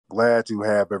Glad to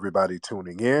have everybody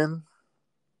tuning in.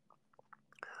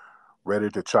 Ready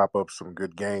to chop up some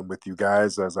good game with you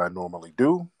guys as I normally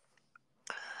do.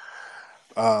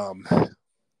 Um,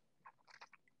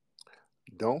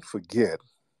 don't forget,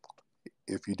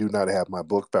 if you do not have my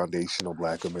book, Foundational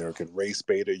Black American Race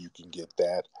Beta, you can get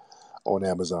that on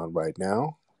Amazon right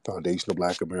now. Foundational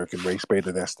Black American Race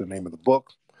Beta, that's the name of the book.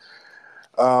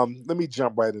 Let me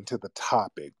jump right into the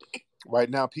topic.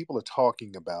 Right now, people are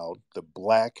talking about the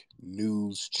Black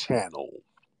News Channel,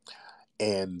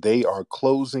 and they are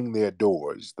closing their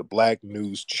doors. The Black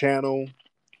News Channel,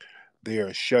 they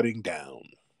are shutting down.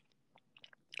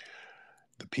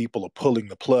 The people are pulling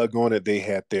the plug on it. They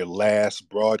had their last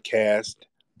broadcast.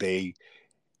 They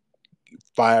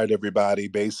fired everybody,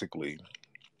 basically.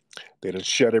 They done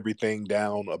shut everything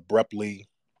down abruptly.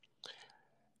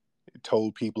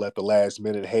 Told people at the last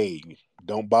minute, hey,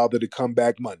 don't bother to come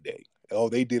back Monday. Oh,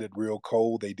 they did it real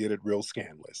cold. They did it real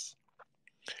scandalous.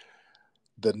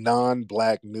 The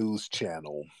non-Black news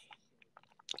channel,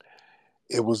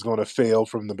 it was going to fail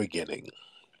from the beginning.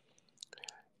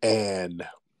 And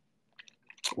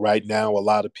right now, a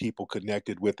lot of people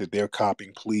connected with it, they're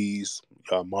copping pleas.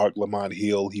 Mark Lamont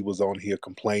Hill, he was on here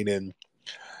complaining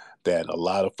that a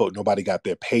lot of folks, nobody got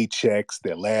their paychecks,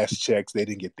 their last checks. They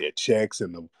didn't get their checks.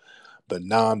 And the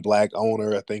non-Black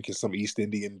owner, I think is some East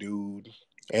Indian dude,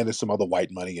 and there's some other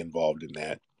white money involved in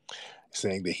that,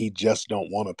 saying that he just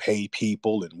don't want to pay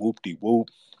people and whoop-de-whoop.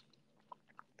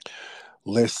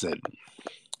 Listen,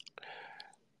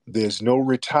 there's no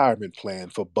retirement plan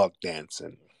for buck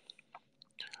dancing.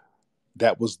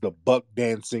 That was the Buck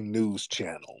Dancing News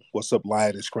Channel. What's up,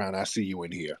 Lioness Crown? I see you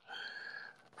in here.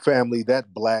 Family,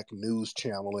 that Black News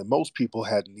Channel, and most people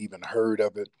hadn't even heard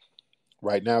of it.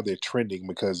 Right now, they're trending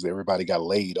because everybody got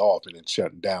laid off and it's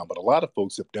shutting down. But a lot of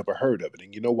folks have never heard of it.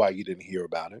 And you know why you didn't hear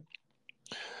about it?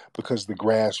 Because the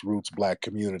grassroots Black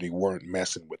community weren't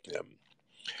messing with them.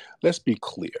 Let's be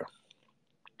clear.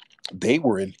 They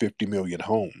were in 50 million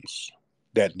homes.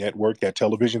 That network, that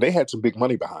television, they had some big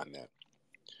money behind that.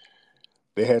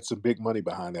 They had some big money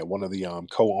behind that. One of the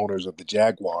co-owners of the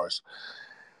Jaguars,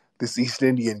 this East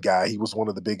Indian guy, he was one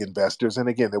of the big investors. And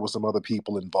again, there were some other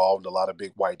people involved, a lot of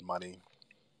big white money.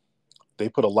 They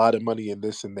put a lot of money in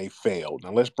this and they failed.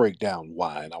 Now let's break down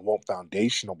why. And I want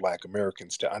foundational Black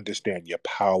Americans to understand your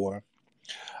power.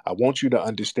 I want you to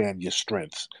understand your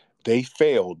strengths. They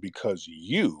failed because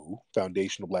you,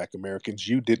 foundational Black Americans,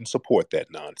 you didn't support that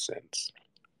nonsense.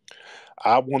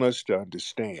 I want us to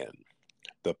understand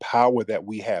the power that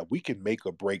we have. We can make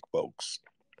or break folks.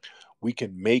 We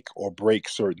can make or break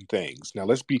certain things. Now,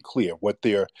 let's be clear. What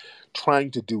they're trying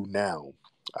to do now,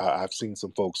 I've seen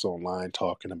some folks online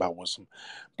talking about when some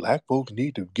Black folks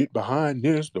need to get behind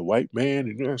this, the white man,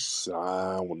 and this.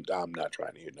 I'm not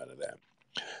trying to hear none of that.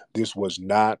 This was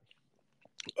not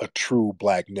a true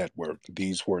Black network.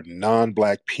 These were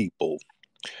non-Black people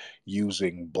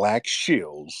using Black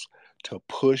shills to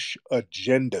push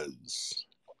agendas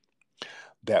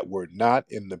that were not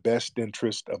in the best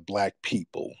interest of Black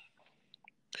people.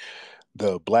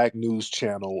 The Black News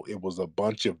Channel, it was a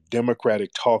bunch of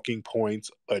Democratic talking points,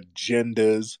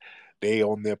 agendas. They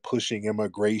on there pushing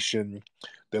immigration.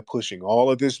 They're pushing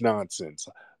all of this nonsense,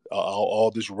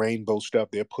 all this rainbow stuff.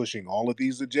 They're pushing all of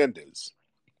these agendas.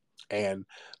 And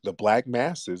the Black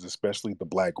masses, especially the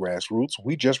Black grassroots,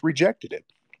 we just rejected it.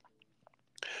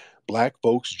 Black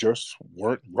folks just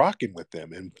weren't rocking with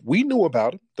them. And we knew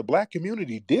about them. The Black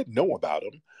community did know about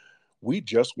them. We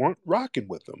just weren't rocking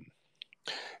with them.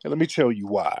 And let me tell you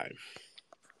why.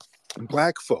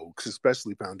 Black folks,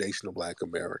 especially foundational Black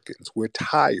Americans, we're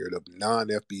tired of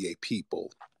non-FBA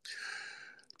people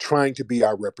trying to be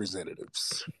our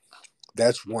representatives.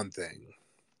 That's one thing.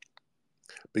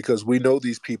 Because we know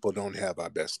these people don't have our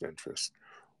best interest.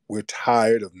 We're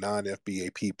tired of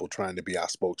non-FBA people trying to be our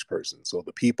spokesperson. So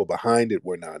the people behind it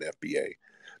were non-FBA.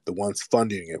 The ones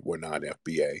funding it were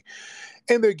non-FBA.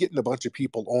 And they're getting a bunch of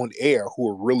people on air who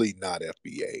are really not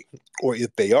FBA. Or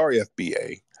if they are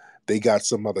FBA, they got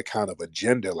some other kind of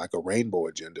agenda, like a rainbow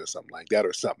agenda or something like that,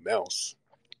 or something else.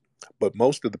 But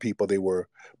most of the people they were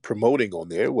promoting on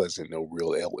there, wasn't no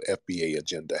real FBA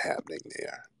agenda happening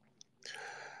there.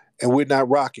 And we're not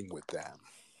rocking with that.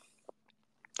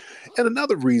 And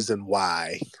another reason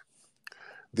why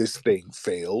this thing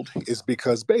failed is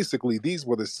because basically these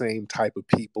were the same type of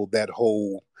people, that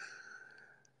whole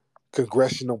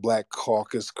Congressional Black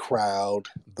Caucus crowd,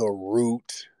 the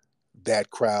Root, that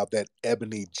crowd, that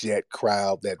Ebony Jet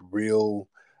crowd, that real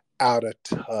out of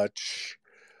touch,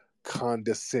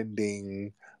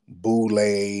 condescending, boule,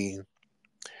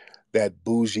 that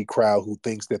bougie crowd who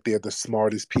thinks that they're the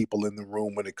smartest people in the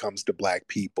room when it comes to Black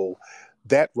people.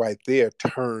 That right there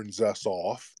turns us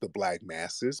off, the black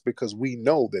masses, because we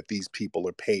know that these people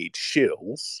are paid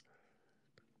shills.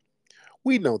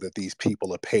 We know that these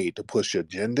people are paid to push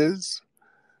agendas,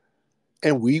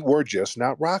 and we were just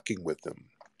not rocking with them.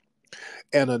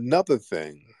 And another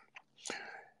thing,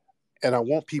 and I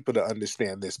want people to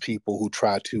understand this, people who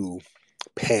try to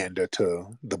pander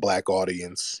to the black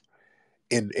audience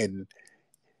in in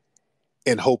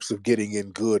in hopes of getting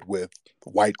in good with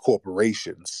white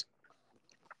corporations.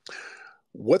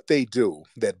 What they do,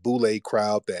 that Boule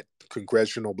crowd, that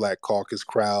Congressional Black Caucus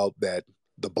crowd, that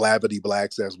the Blavity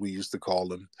Blacks, as we used to call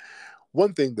them,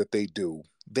 one thing that they do,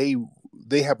 they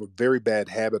have a very bad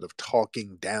habit of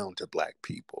talking down to black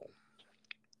people.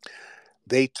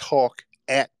 They talk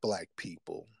at black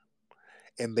people,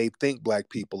 and they think black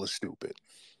people are stupid.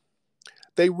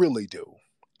 They really do.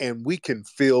 And we can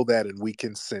feel that and we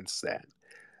can sense that.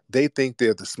 They think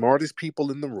they're the smartest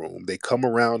people in the room. They come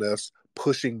around us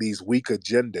pushing these weak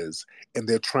agendas, and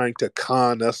they're trying to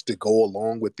con us to go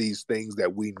along with these things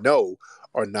that we know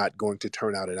are not going to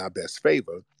turn out in our best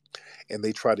favor. And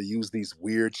they try to use these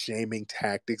weird shaming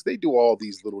tactics. They do all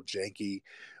these little janky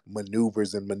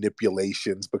maneuvers and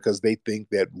manipulations because they think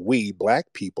that we,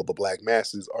 black people, the black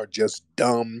masses, are just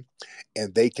dumb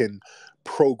and they can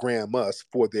program us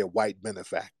for their white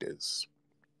benefactors.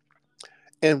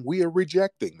 And we are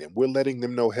rejecting them. We're letting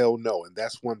them know, hell no. And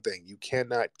that's one thing. You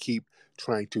cannot keep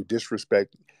trying to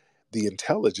disrespect the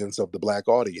intelligence of the black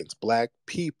audience. Black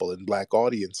people and black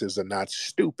audiences are not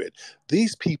stupid.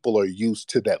 These people are used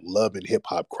to that love and hip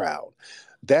hop crowd.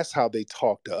 That's how they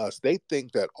talk to us. They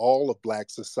think that all of black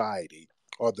society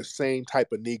are the same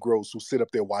type of Negroes who sit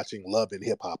up there watching love and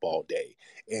hip hop all day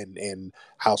and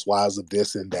housewives of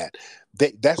this and that.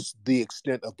 That's the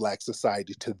extent of black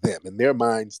society to them. In their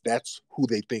minds, that's who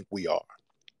they think we are.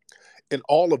 And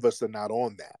all of us are not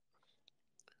on that.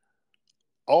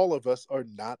 All of us are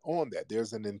not on that.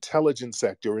 There's an intelligent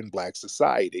sector in black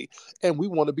society, and we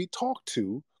want to be talked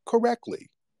to correctly.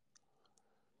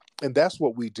 And that's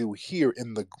what we do here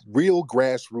in the real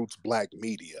grassroots black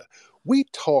media. We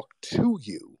talk to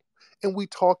you, and we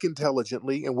talk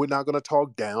intelligently, and we're not going to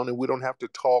talk down, and we don't have to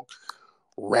talk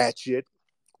ratchet.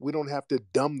 We don't have to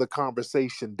dumb the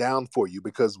conversation down for you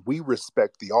because we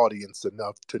respect the audience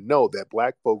enough to know that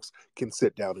black folks can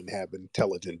sit down and have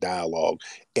intelligent dialogue,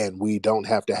 and we don't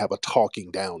have to have a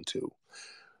talking down to.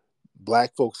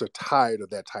 Black folks are tired of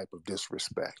that type of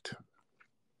disrespect.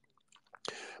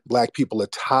 Black people are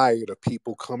tired of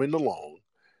people coming along,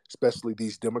 especially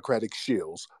these Democratic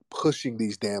shills, pushing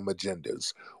these damn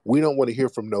agendas. We don't want to hear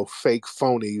from no fake,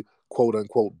 phony, quote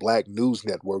unquote, black news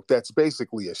network that's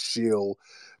basically a shill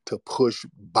to push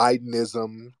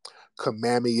Bidenism,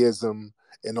 Kamamiism,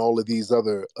 and all of these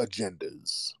other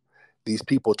agendas. These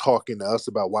people talking to us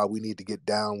about why we need to get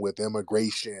down with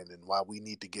immigration and why we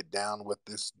need to get down with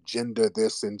this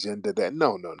and gender that.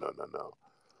 No, no, no, no, no.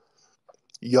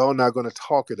 Y'all not going to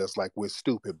talk at us like we're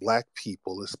stupid. Black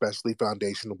people, especially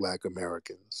foundational black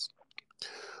Americans.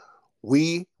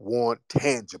 We want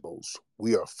tangibles.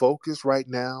 We are focused right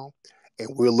now, and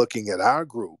we're looking at our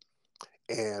group,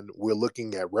 and we're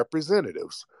looking at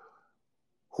representatives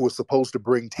who are supposed to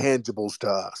bring tangibles to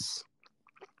us.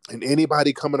 And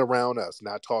anybody coming around us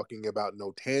not talking about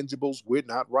no tangibles, we're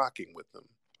not rocking with them.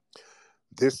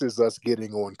 This is us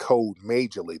getting on code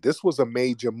majorly. This was a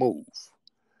major move.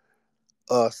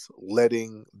 Us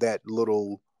letting that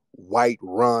little white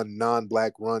run,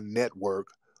 non-black run network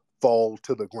fall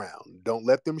to the ground. Don't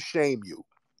let them shame you.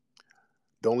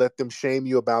 Don't let them shame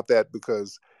you about that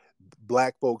because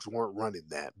black folks weren't running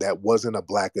that. That wasn't a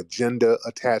black agenda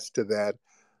attached to that.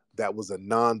 That was a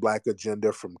non-black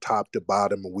agenda from top to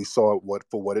bottom, and we saw it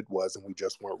for what it was, and we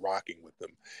just weren't rocking with them.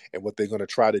 And what they're going to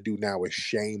try to do now is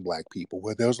shame black people.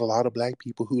 Well, there's a lot of black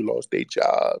people who lost their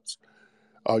jobs.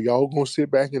 Are y'all going to sit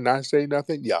back and not say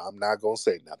nothing? Yeah, I'm not going to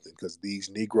say nothing because these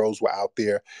Negroes were out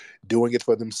there doing it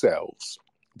for themselves.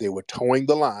 They were towing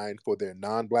the line for their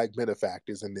non-black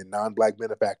benefactors, and their non-black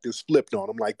benefactors flipped on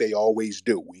them like they always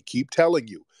do. We keep telling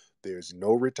you there's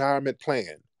no retirement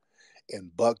plan in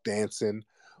buck dancing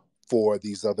for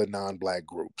these other non-black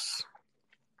groups.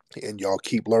 And y'all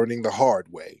keep learning the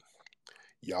hard way.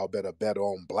 Y'all better bet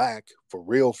on black for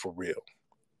real, for real.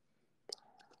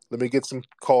 Let me get some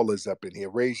callers up in here.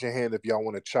 Raise your hand if y'all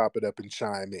want to chop it up and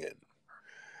chime in.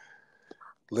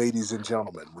 Ladies and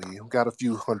gentlemen, we've got a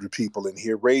few hundred people in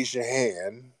here. Raise your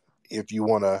hand if you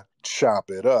want to chop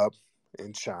it up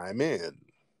and chime in.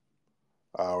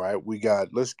 All right,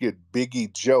 let's get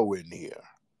Biggie Joe in here.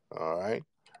 All right.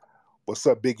 What's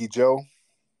up, Biggie Joe?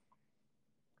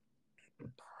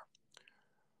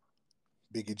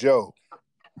 Biggie Joe.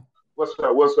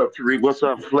 What's up, Tariq? What's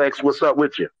up, Flex? What's up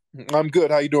with you? I'm good.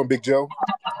 How you doing, Big Joe?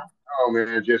 Oh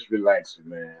man, just relaxing,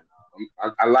 man.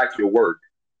 I like your work.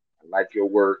 I like your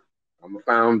work. I'm a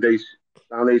foundation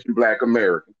Black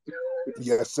American.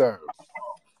 Yes, sir.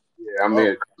 Yeah, I'm Oh,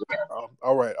 in.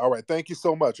 all right, all right. Thank you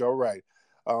so much. All right.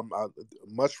 I,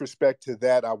 much respect to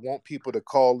that. I want people to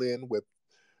call in with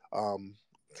um,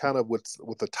 kind of with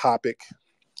a topic.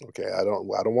 Okay, I don't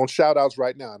want shout outs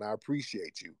right now, and I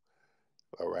appreciate you.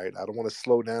 All right. I don't want to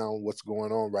slow down what's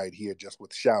going on right here just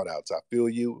with shout outs. I feel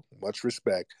you, much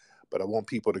respect, but I want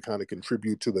people to kind of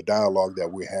contribute to the dialogue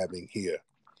that we're having here.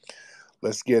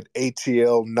 Let's get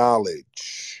ATL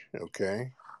knowledge.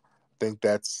 Okay.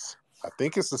 I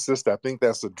think it's the sister. I think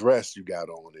that's the dress you got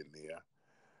on in there.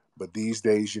 But these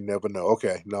days you never know.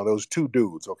 Okay. No, those two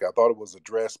dudes. Okay. I thought it was a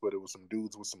dress, but it was some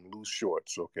dudes with some loose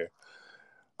shorts. Okay.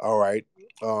 All right.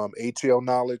 ATL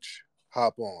knowledge,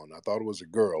 hop on. I thought it was a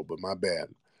girl, but my bad.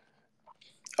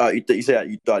 You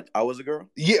said you thought I was a girl?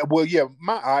 Yeah, well, yeah,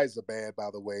 my eyes are bad, by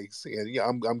the way. See, and yeah,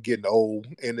 I'm getting old,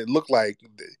 and it looked like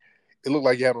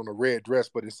you had on a red dress,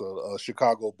 but it's a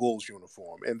Chicago Bulls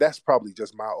uniform, and that's probably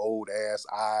just my old ass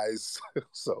eyes.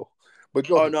 So, but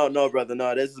go Oh ahead. no, brother,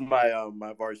 no. This is my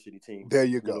varsity team There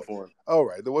you go. uniform. All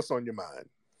right, then what's on your mind?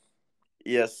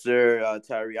 Yes, sir,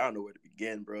 Tyree. I don't know where to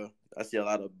begin, bro. I see a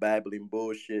lot of babbling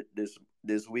bullshit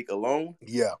this week alone.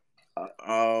 Yeah,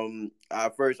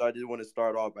 First, I just want to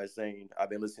start off by saying I've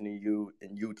been listening to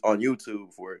you on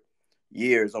YouTube for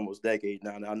years, almost decades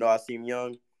now. Now I know I seem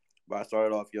young, but I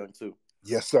started off young too.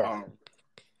 yes, sir. Um,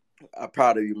 I'm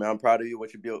proud of you, man. I'm proud of you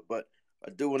what you built, but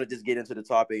I do want to just get into the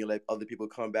topic and let other people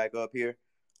come back up here.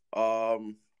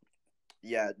 Um,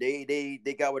 yeah, they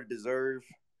got what it deserve.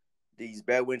 These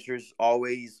Bedwinchers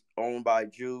always owned by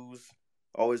Jews,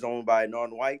 always owned by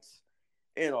non-whites,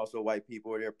 and also white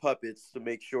people. They're puppets to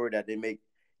make sure that they make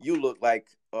you look like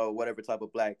whatever type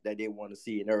of black that they want to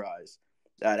see in their eyes.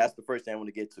 That's the first thing I want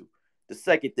to get to. The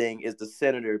second thing is the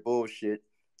senator bullshit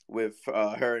with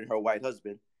her and her white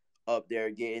husband up there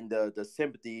getting the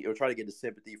sympathy or trying to get the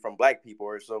sympathy from black people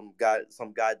or some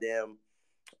goddamn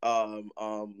um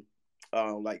um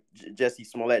like Jesse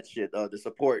Smollett shit, the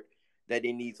support that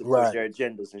they need to push Right, their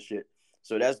agendas and shit.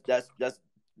 So that's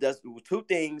two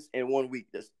things in 1 week.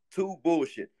 That's two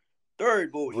bullshit.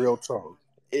 Third real bullshit talk.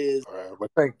 is All right,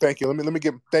 well, thank you. Let me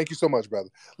get. Thank you so much, brother.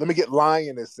 Let me get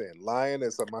Lioness in.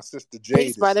 Lioness, my sister Peace, Jade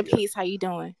is brother. here. Peace. How you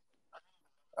doing?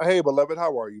 Hey, beloved,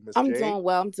 how are you, Miss I'm Jade? doing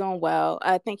well. I'm doing well.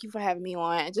 Thank you for having me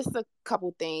on. And just a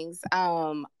couple things.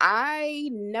 I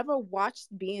never watched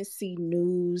BNC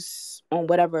News on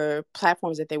whatever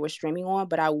platforms that they were streaming on,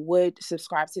 but I would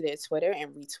subscribe to their Twitter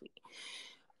and retweet.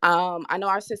 I know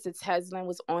our sister Teslin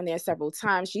was on there several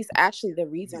times. She's actually the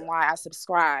reason Yeah. why I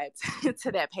subscribed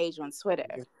to that page on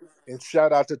Twitter. And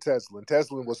shout out to Teslin.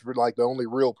 Teslin was like the only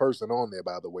real person on there,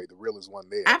 by the way, the realest one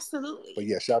there. But Absolutely.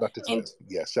 yeah, shout out to And Teslin.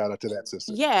 Yeah, shout out to that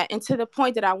sister. yeah, and to the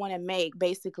point that I want to make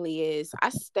basically is I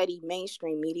study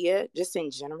mainstream media just in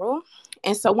general.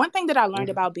 And so one thing that I learned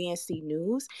Mhm. about BNC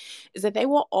News is that they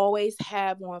will always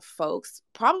have on folks,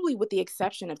 probably with the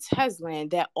exception of Teslin,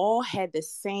 that all had the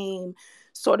same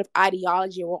sort of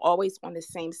ideology or were always on the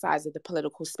same sides of the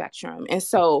political spectrum. And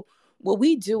so what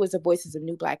we do as the Voices of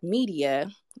New Black Media,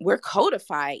 we're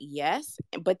codified, yes,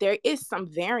 but there is some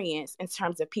variance in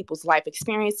terms of people's life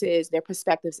experiences, their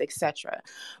perspectives, etc.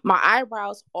 My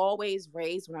eyebrows always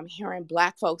raise when I'm hearing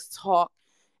Black folks talk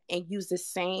and use the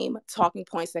same talking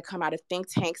points that come out of think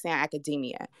tanks and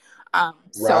academia.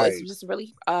 So it's Right. just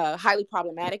really highly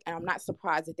problematic, and I'm not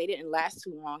surprised that they didn't last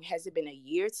too long. Has it been a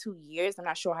year, 2 years? I'm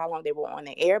not sure how long they were on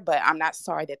the air, but I'm not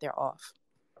sorry that they're off.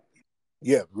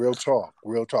 Yeah, real talk.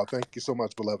 Real talk. Thank you so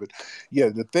much, beloved. Yeah,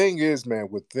 the thing is, man,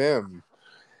 with them,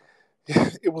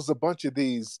 it was a bunch of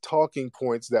these talking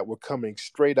points that were coming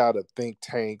straight out of think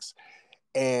tanks,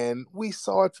 and we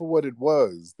saw it for what it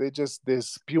was. They're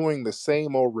spewing the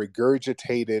same old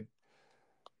regurgitated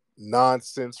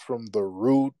nonsense from the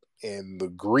root and the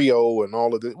griot and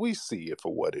all of it. We see it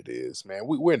for what it is, man.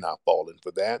 We're not falling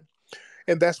for that.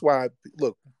 And that's why,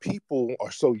 look, people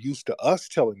are so used to us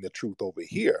telling the truth over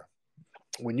here.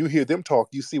 When you hear them talk,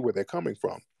 you see where they're coming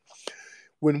from.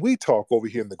 When we talk over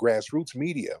here in the grassroots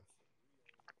media,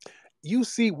 you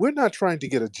see we're not trying to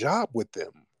get a job with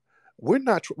them. We're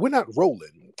not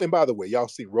rolling. And by the way, y'all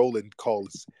see Roland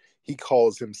calls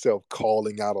himself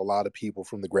calling out a lot of people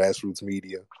from the grassroots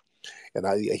media. And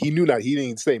he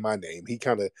didn't say my name.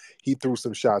 He threw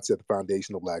some shots at the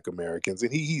Foundational Black Americans,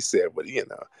 and he said, but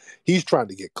he's trying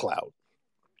to get clout.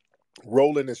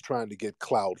 Roland is trying to get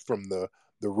clout from the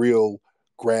real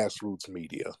grassroots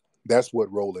media. That's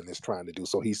what Roland is trying to do.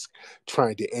 So he's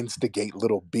trying to instigate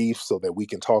little beef so that we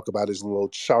can talk about his little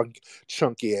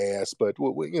chunky ass. But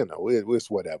it's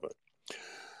whatever.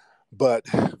 But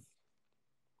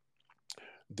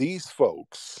these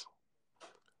folks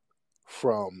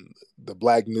from the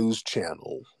Black News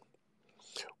Channel,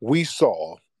 we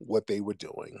saw what they were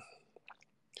doing.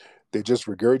 They're just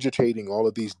regurgitating all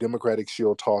of these Democratic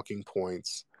Shield talking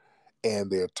points,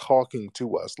 and they're talking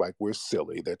to us like we're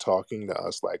silly. They're talking to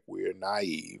us like we're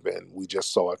naive, and we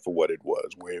just saw it for what it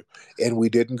was. And we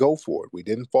didn't go for it. We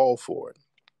didn't fall for it.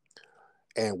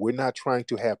 And we're not trying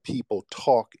to have people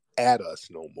talk at us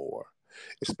no more,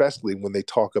 especially when they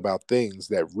talk about things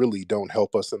that really don't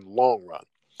help us in the long run.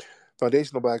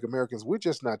 Foundational Black Americans, we're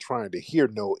just not trying to hear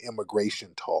no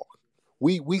immigration talk.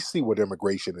 We see what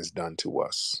immigration has done to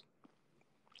us.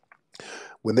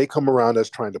 When they come around us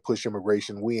trying to push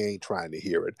immigration, we ain't trying to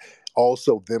hear it.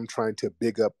 Also, them trying to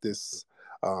big up this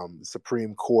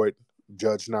Supreme Court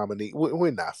judge nominee,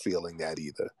 we're not feeling that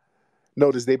either.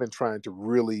 Notice they've been trying to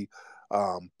really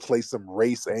play some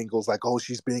race angles, like, oh,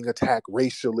 she's being attacked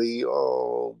racially,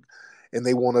 and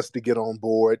they want us to get on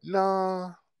board.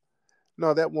 No,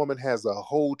 that woman has a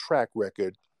whole track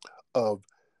record of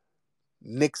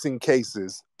nixing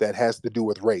cases that has to do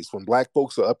with race. When Black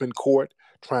folks are up in court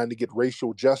trying to get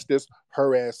racial justice,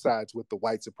 her ass sides with the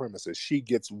white supremacists. She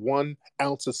gets 1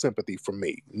 ounce of sympathy from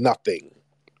me. Nothing.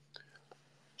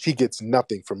 She gets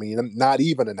nothing from me. Not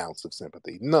even an ounce of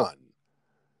sympathy. None,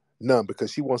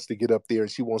 because she wants to get up there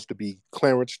and she wants to be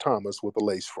Clarence Thomas with a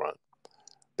lace front.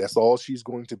 That's all she's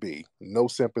going to be. No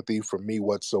sympathy from me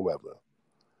whatsoever.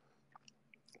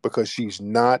 Because she's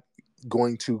not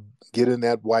going to get in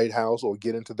that White House or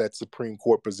get into that Supreme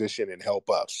Court position and help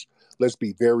us. Let's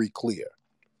be very clear.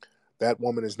 That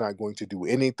woman is not going to do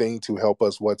anything to help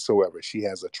us whatsoever. She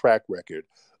has a track record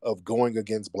of going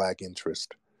against Black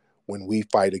interest when we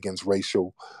fight against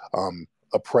racial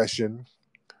oppression.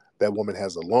 That woman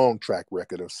has a long track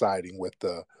record of siding with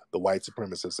the white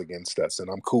supremacists against us, and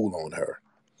I'm cool on her.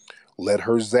 Let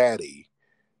her zaddy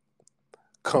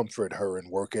comfort her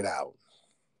and work it out.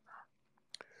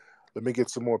 Let me get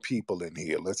some more people in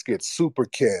here. Let's get Super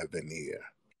Kev in here.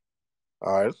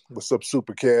 All right. What's up,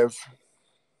 Super Kev?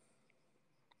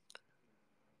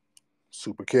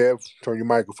 Super Kev, turn your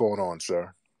microphone on,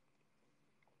 sir.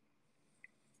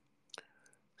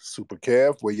 Super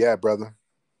Kev, where you at, brother?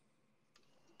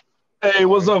 Hey,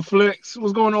 what's up, Flex?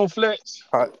 What's going on, Flex?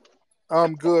 Hi.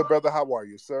 I'm good, brother. How are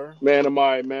you, sir? Man, I'm all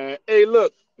right, man. Hey,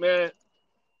 look, man.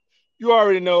 You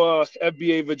already know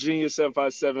FBA Virginia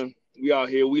 757. We out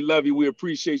here. We love you. We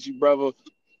appreciate you, brother.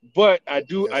 But I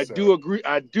do agree.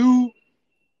 I do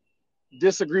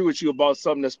disagree with you about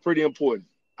something that's pretty important.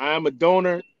 I am a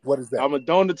donor. What is that? I'm a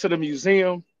donor to the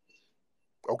museum.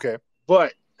 Okay.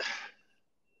 But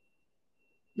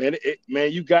man,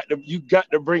 you got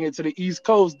to bring it to the East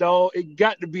Coast, dog. It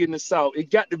got to be in the South.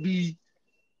 It got to be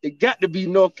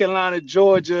North Carolina,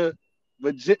 Georgia,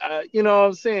 Virginia. You know what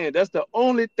I'm saying? That's the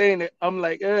only thing that I'm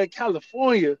like,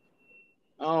 California.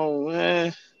 Oh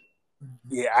man.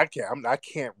 Yeah, I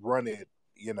can't run it.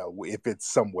 If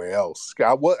it's somewhere else.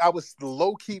 I was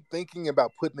low key thinking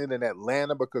about putting it in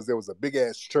Atlanta because there was a big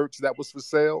ass church that was for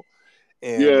sale,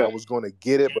 and I was going to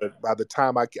get it. But by the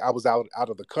time I was out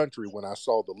of the country when I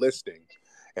saw the listing.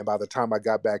 And by the time I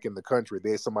got back in the country,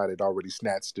 somebody had already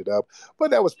snatched it up.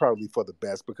 But that was probably for the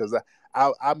best because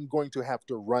I'm going to have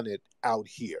to run it out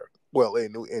here. Well,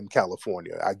 in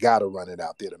California, I got to run it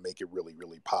out there to make it really,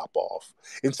 really pop off.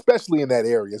 And especially in that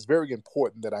area. It's very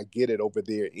important that I get it over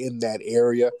there in that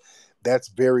area. That's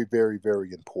very, very,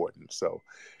 very important. So,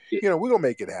 we're going to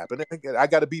make it happen. I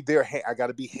got to be there. I got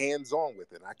to be hands-on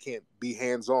with it. I can't be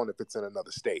hands-on if it's in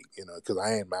another state, because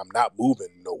I'm not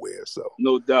moving nowhere. So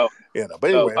no doubt. But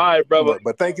anyway, all right, brother.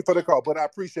 But thank you for the call. But I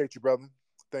appreciate you, brother.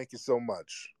 Thank you so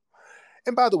much.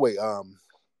 And by the way,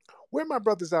 where are my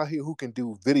brothers out here who can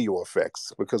do video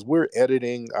effects? Because we're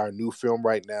editing our new film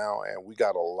right now, and we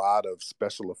got a lot of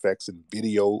special effects and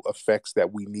video effects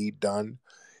that we need done.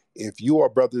 If you are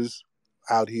brothers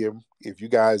out here, if you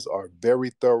guys are very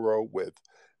thorough with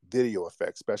video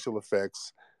effects, special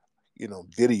effects,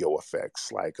 video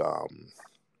effects like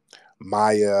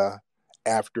Maya,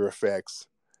 After Effects,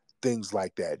 things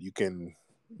like that. You can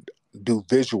do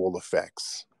visual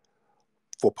effects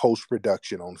for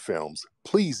post-production on films.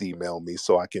 Please email me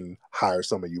so I can hire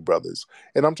some of you brothers.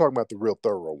 And I'm talking about the real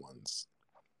thorough ones.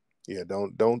 Yeah,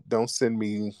 don't send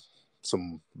me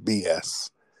some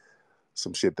BS.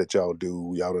 Some shit that y'all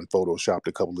do. Y'all done photoshopped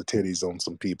a couple of titties on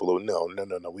some people. No.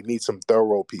 We need some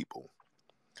thorough people.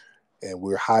 And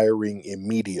we're hiring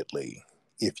immediately.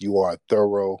 If you are a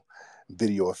thorough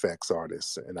video effects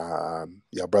artists. And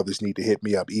y'all brothers need to hit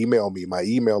me up. Email me. My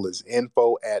email is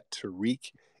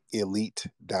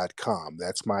info@tariqelite.com.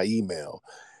 That's my email.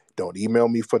 Don't email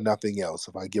me for nothing else.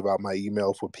 If I give out my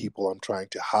email for people I'm trying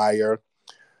to hire,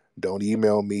 don't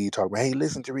email me talking about, hey,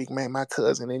 listen, Tariq, man, my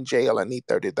cousin in jail. I need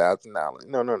 $30,000.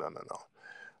 No.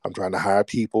 I'm trying to hire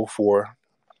people for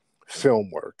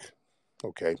film work.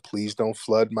 Okay, please don't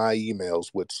flood my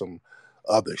emails with some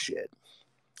other shit.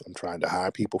 I'm trying to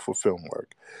hire people for film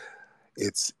work.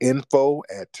 It's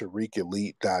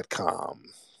info@tariqelite.com.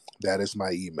 That is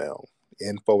my email.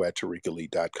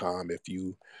 info@tariqelite.com. If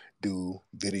you do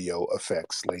video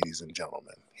effects, ladies and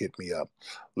gentlemen, hit me up.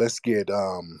 Let's get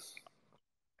the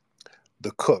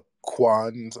cook,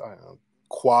 Quaz,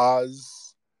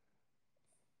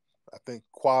 I think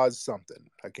Quaz something.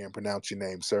 I can't pronounce your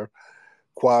name, sir.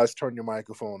 Quaz, turn your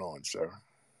microphone on, sir.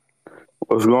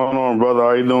 What's going on, brother?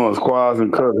 How you doing? Squads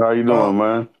and Cook. How you doing,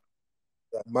 man?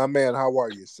 My man, how are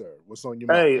you, sir? What's on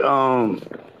your Hey, mind?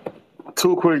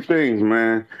 two quick things,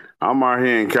 man. I'm out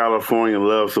here in California.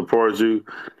 Love support you.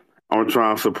 I'm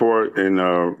trying to support and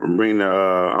bring the.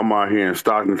 I'm out here in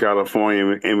Stockton,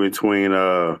 California, in between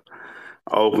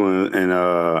Oakland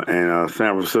and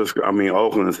San Francisco. I mean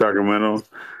Oakland and Sacramento.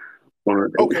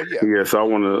 Okay, yeah. Yeah, so I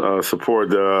want to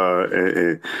support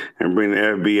and bring the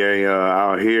FBA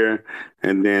out here,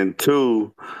 and then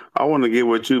two, I want to get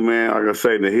with you, man. Like I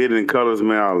say, the Hidden Colors,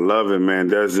 man, I love it, man.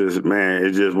 That's just, man,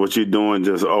 it's just what you're doing,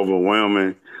 just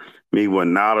overwhelming me with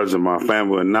knowledge and my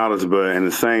family with knowledge. But at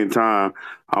the same time,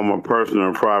 I'm a personal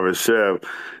and private chef,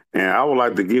 and I would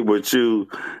like to get with you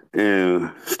and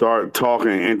start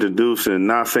talking, introducing.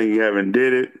 Not saying you haven't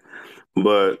did it,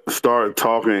 but start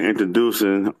talking,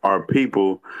 introducing our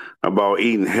people about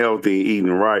eating healthy,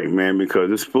 eating right, man, because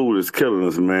this food is killing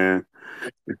us, man.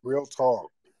 Real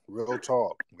talk.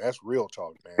 That's real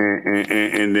talk, man.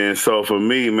 And then so for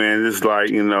me, man, it's like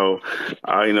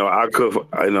I cook.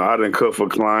 I didn't cook for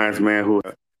clients, man, who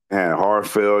had heart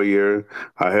failure.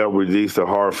 I help reduce the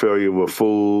heart failure with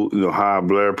food, high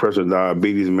blood pressure,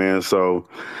 diabetes, man. So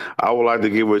I would like to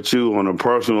get with you on a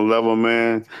personal level,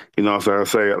 man. So I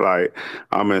say, like,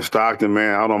 I'm in Stockton,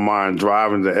 man. I don't mind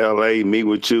driving to LA, meet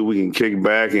with you. We can kick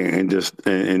back and just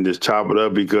chop it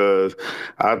up, because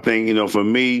I think, for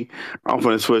me, I'm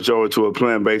going to switch over to a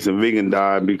plant-based and vegan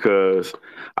diet, because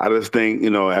I just think,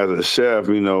 as a chef,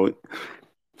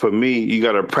 for me, you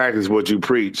got to practice what you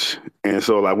preach. And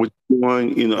so, like, what you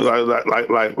doing,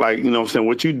 like, what I'm saying,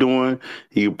 what you doing,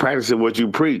 you practicing what you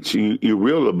preach. You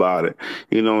real about it.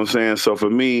 You know what I'm saying? So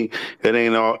for me, it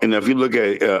ain't all. And if you look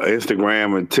at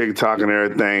Instagram and TikTok and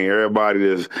everything, everybody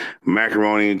is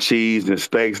macaroni and cheese and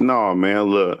steaks. No, man,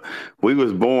 look, we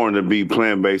was born to be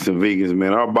plant-based and vegans,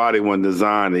 man. Our body wasn't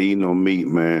designed to eat no meat,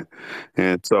 man.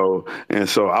 And so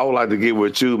I would like to get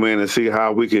with you, man, and see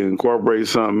how we can incorporate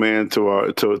something, man, to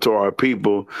our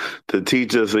people, to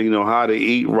teach us, how to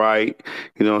eat right,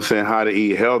 how to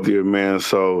eat healthier, man.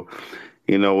 So,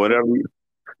 whatever.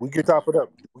 We can chop it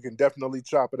up. We can definitely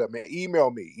chop it up, man.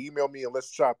 Email me, and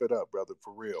let's chop it up, brother,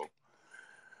 for real.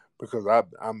 Because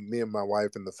I'm me and my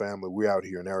wife and the family. We're out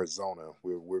here in Arizona.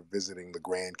 We're visiting the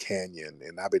Grand Canyon,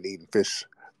 and I've been eating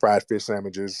fried fish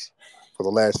sandwiches for the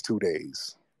last 2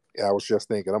 days. I was just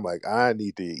thinking, I'm like, I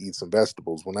need to eat some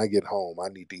vegetables. When I get home, I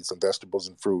need to eat some vegetables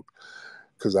and fruit,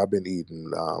 because I've been eating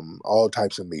all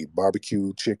types of meat,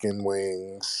 barbecue, chicken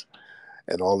wings,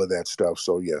 and all of that stuff.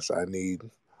 So, yes, I need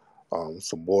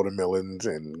some watermelons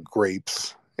and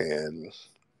grapes and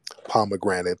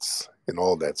pomegranates and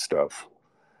all that stuff.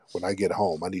 When I get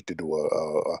home, I need to do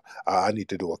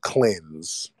a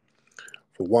cleanse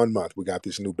for 1 month. We got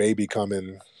this new baby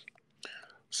coming.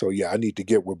 So, yeah, I need to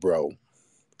get with bro.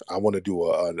 I want to do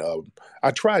I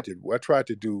tried to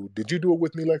do. Did you do it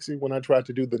with me, Lexi? When I tried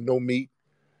to do the no meat,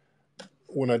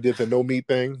 when I did the no meat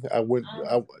thing, I went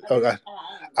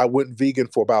vegan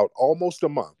for about almost a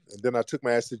month, and then I took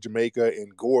my ass to Jamaica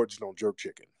and gorged on jerk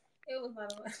chicken. It was my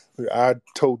I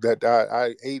told that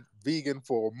I ate vegan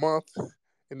for a month,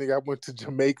 and then I went to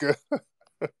Jamaica.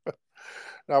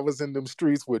 I was in them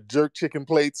streets with jerk chicken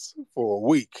plates for a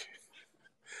week.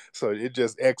 So it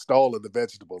just X'd all of the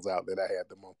vegetables out that I had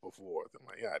the month before. I'm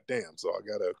like, yeah, damn. So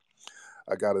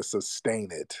I gotta sustain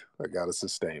it.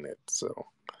 So,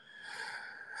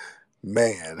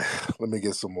 man, let me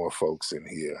get some more folks in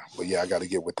here. But yeah, I gotta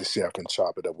get with the chef and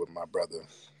chop it up with my brother.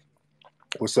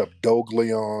 What's up,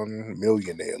 Doglion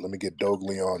Millionaire? Let me get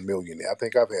Doglion Millionaire. I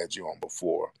think I've had you on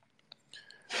before.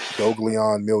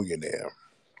 Doglion Millionaire.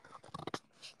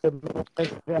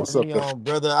 What's up,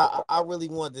 brother? I really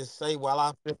wanted to say, while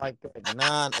I feel like that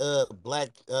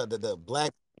the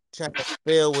black channel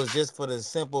failed was just for the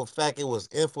simple fact it was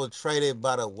infiltrated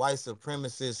by the white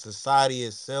supremacist society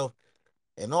itself.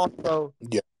 And also,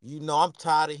 Yeah. I'm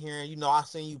tired of hearing, I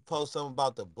seen you post something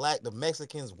about the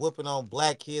Mexicans whooping on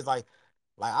black kids. Like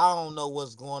I don't know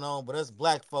what's going on, but us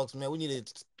black folks, man, we need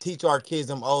to teach our kids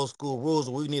them old school rules.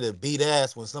 We need to beat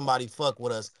ass when somebody fuck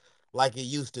with us like it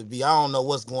used to be. I don't know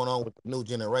what's going on with the new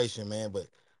generation, man, but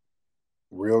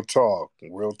Real talk,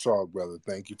 brother.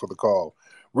 Thank you for the call.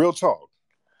 Real talk.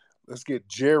 Let's get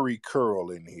Jerry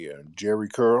Curl in here. Jerry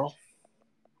Curl,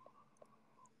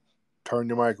 turn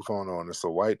your microphone on. It's a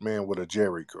white man with a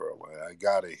Jerry Curl. I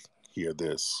gotta hear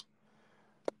this.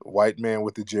 White man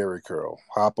with the Jerry Curl.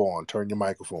 Hop on. Turn your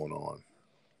microphone on.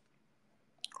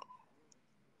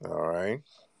 All right.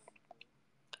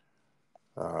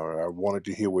 I wanted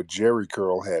to hear what Jerry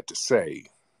Curl had to say.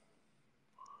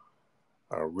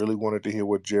 I really wanted to hear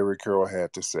what Jerry Curl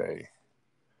had to say.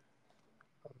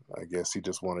 I guess he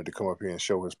just wanted to come up here and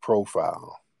show his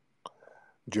profile.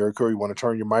 Jerry Curl, you want to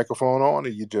turn your microphone on, or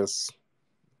you just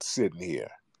sitting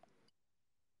here?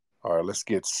 All right, let's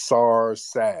get Sar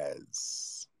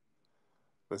Saz.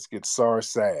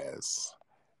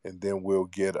 And then we'll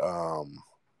get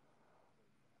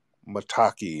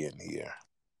Mataki in here.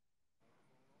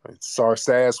 Right, Sar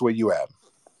Saz, where you at?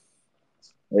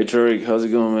 Hey Tariq, how's it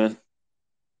going, man?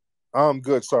 I'm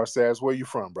good, Sar Saz. Where you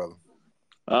from, brother?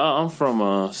 I'm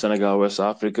from Senegal, West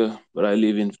Africa, but I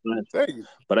live in France. There you.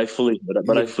 But I flee, You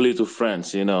but I live. flee to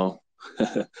France. You live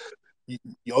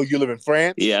in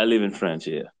France? Yeah, I live in France.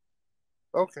 Yeah.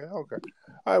 Okay. All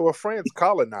right. Well, France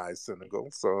colonized Senegal,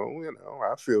 so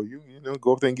I feel you.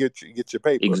 Go up there and get your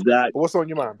paper. Exactly. What's on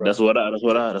your mind, brother? That's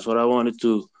what I wanted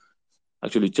to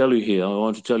actually tell you here. I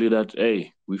want to tell you that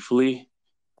hey, we flee,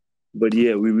 but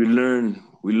yeah, we learn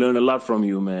a lot from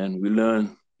you, man. We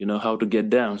learn, how to get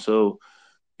down. So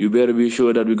you better be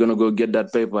sure that we're gonna go get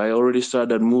that paper. I already started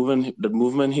that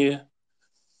movement here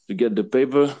to get the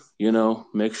paper.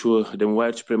 Make sure them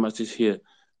white supremacists here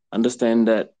understand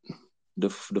that the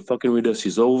fucking with us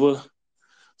is over.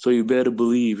 So you better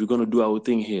believe we're gonna do our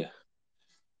thing here,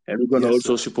 and we're gonna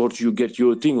also support you get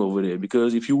your thing over there.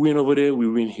 Because if you win over there, we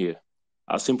win here.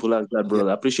 As simple as that, brother.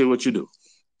 I appreciate what you do.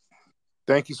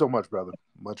 Thank you so much, brother.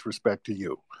 Much respect to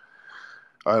you.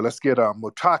 All right, let's get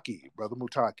Mutaki, brother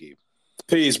Mutaki.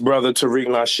 Peace, brother Tariq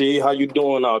Nasheed. How you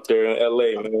doing out there in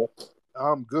LA, man?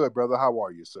 I'm good, brother. How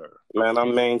are you, sir? Man,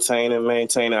 I'm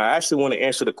maintaining. I actually want to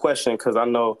answer the question because I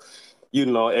know,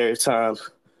 every time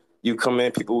you come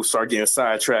in, people start getting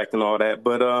sidetracked and all that.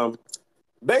 But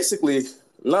basically,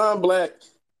 non-black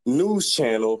news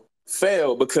channel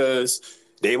failed because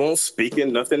they won't speak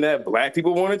in nothing that black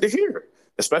people wanted to hear,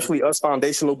 especially us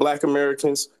foundational black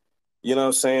Americans. You know what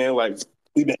I'm saying? Like,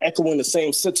 we've been echoing the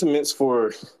same sentiments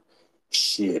for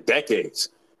decades.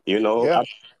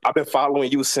 I've been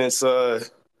following you since after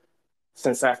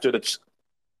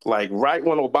right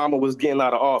when Obama was getting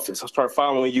out of office. I started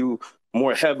following you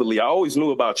more heavily. I always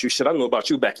knew about you. I knew about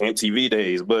you back in MTV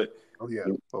days, but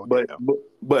you've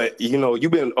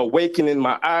been awakening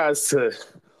my eyes to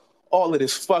all of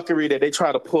this fuckery that they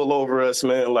try to pull over us,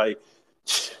 man. Like,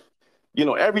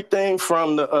 everything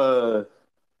from the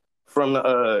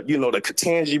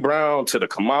Ketanji Brown to the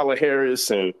Kamala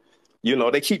Harris, and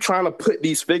they keep trying to put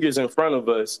these figures in front of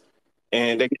us,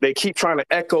 and they keep trying to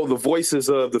echo the voices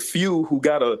of the few who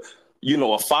got a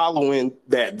following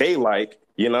that they like,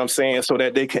 you know what I'm saying, so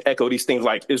that they can echo these things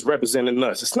like it's representing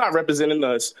us. It's not representing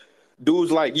us.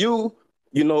 Dudes like you,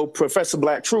 Professor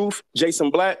Black Truth, Jason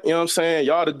Black, you know what I'm saying?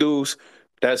 Y'all the dudes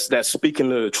that's speaking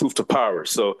the truth to power.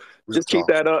 So just keep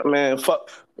that up, man. Fuck,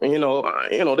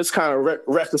 this kind of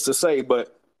reckless to say,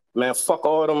 but man, fuck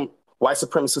all them white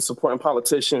supremacists supporting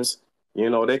politicians.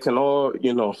 They can all,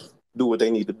 do what they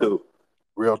need to do.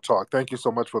 Real talk. Thank you so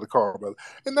much for the call, brother.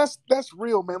 And that's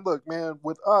real, man. Look, man,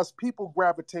 with us, people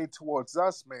gravitate towards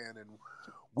us, man, and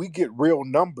we get real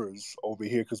numbers over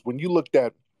here. Because when you looked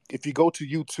at, if you go to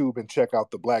YouTube and check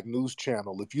out the Black News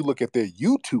Channel, if you look at their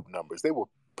YouTube numbers, they were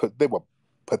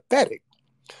pathetic.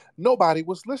 Nobody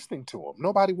was listening to them.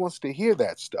 Nobody wants to hear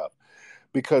that stuff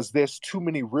because there's too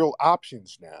many real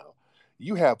options now.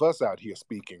 You have us out here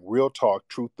speaking real talk,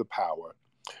 truth to power.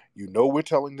 We're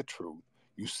telling the truth.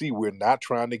 You see, we're not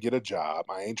trying to get a job.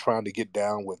 I ain't trying to get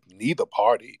down with neither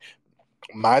party.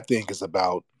 My thing is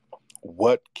about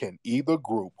what can either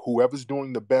group, whoever's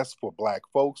doing the best for black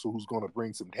folks or who's going to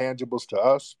bring some tangibles to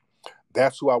us,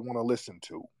 that's who I want to listen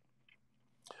to.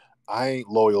 I ain't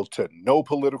loyal to no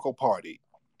political party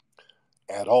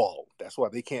at all. That's why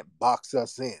they can't box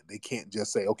us in. They can't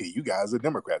just say, okay, you guys are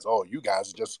Democrats. Oh, you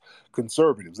guys are just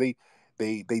conservatives. They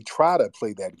try to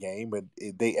play that game, and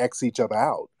they X each other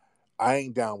out. I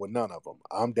ain't down with none of them.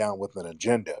 I'm down with an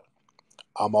agenda.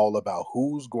 I'm all about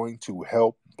who's going to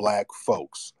help black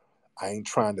folks. I ain't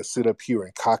trying to sit up here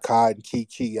and cockeye and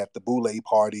kiki at the boule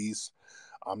parties.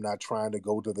 I'm not trying to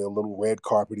go to their little red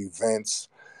carpet events.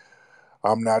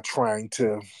 I'm not trying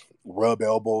to rub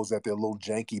elbows at their little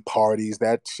janky parties.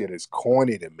 That shit is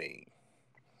corny to me.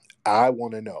 I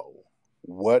want to know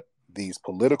what these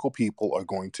political people are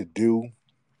going to do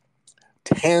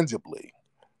tangibly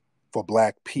for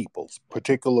black peoples,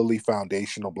 particularly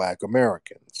foundational black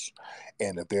Americans.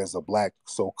 And if there's a black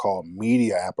so-called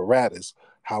media apparatus,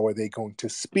 how are they going to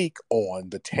speak on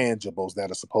the tangibles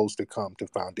that are supposed to come to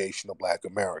foundational black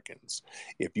Americans?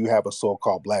 If you have a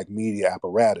so-called black media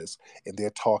apparatus and they're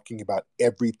talking about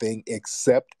everything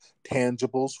except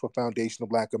tangibles for foundational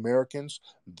black Americans,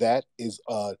 that is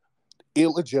a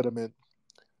illegitimate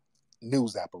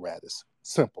news apparatus.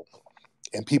 Simple.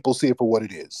 And people see it for what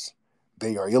it is.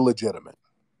 They are illegitimate.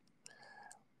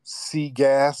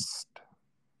 Seagast,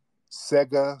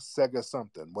 Sega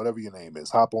something, whatever your name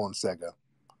is. Hop on Sega.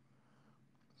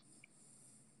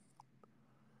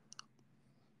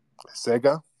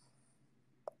 Sega?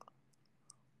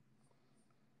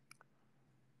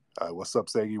 All right, what's up,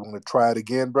 Sega? You want to try it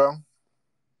again, bro?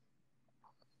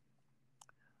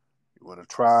 You want to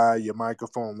try your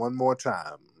microphone one more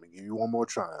time? Let me give you one more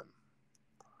time.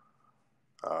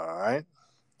 All right.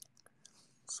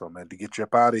 So I'm going to get you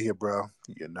up out of here, bro.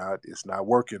 It's not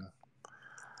working.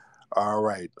 All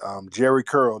right. Jerry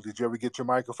Curl, did you ever get your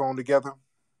microphone together?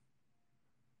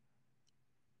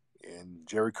 And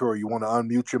Jerry Curl, you want to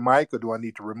unmute your mic or do I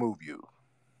need to remove you?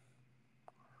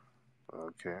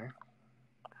 Okay.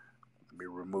 Let me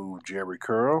remove Jerry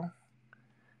Curl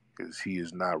because he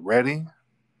is not ready.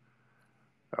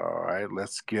 All right,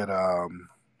 let's get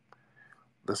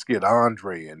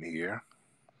Andre in here.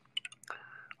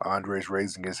 Andre's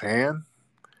raising his hand.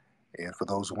 And for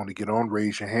those who want to get on,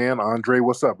 raise your hand. Andre,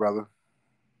 what's up, brother?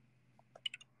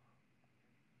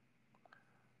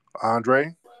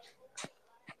 Andre?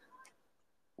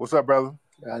 What's up, brother?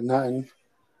 Nothing.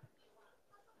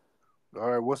 All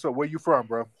right, what's up? Where you from,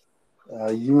 bro?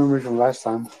 You remember from last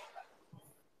time.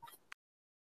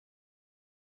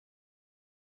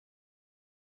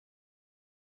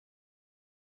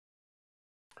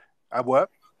 I what?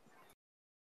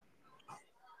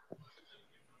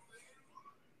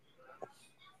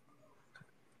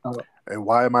 And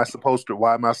why am I supposed to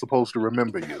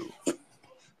remember you?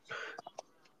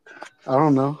 I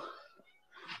don't know.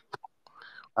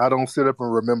 I don't sit up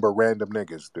and remember random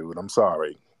niggas, dude. I'm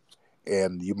sorry.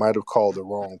 And you might have called the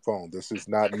wrong phone. This is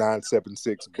not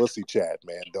 976 Bussy Chat,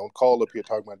 man. Don't call up here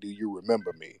talking about, do you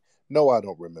remember me? No, I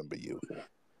don't remember you.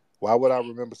 Why would I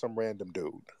remember some random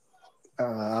dude?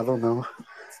 I don't know.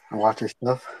 I watch your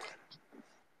stuff.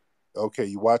 Okay,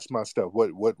 you watch my stuff.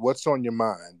 What's on your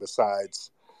mind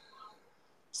besides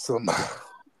some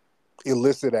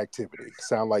illicit activity?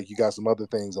 Sound like you got some other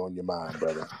things on your mind,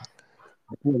 brother.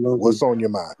 What's on your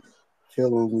mind? I feel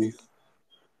lonely.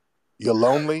 You're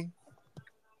lonely?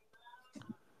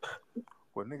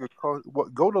 Well, nigga,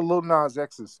 go to Lil Nas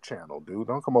X's channel, dude.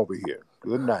 Don't come over here.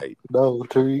 Good night. No,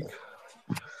 Tariq.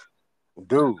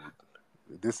 Dude,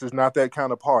 this is not that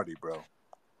kind of party, bro.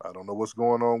 I don't know what's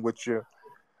going on with you,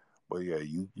 but yeah,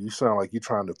 you sound like you're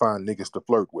trying to find niggas to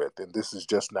flirt with, and this is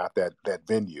just not that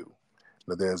venue.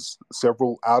 Now, there's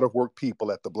several out-of-work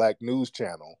people at the Black News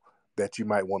Channel that you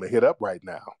might want to hit up right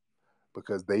now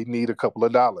because they need a couple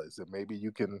of dollars, and maybe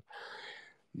you can,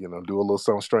 do a little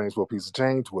something strange for a piece of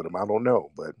change with them. I don't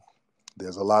know, but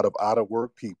there's a lot of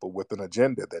out-of-work people with an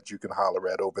agenda that you can holler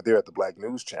at over there at the Black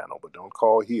News Channel, but don't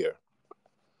call here.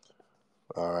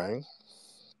 All right?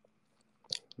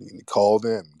 You can call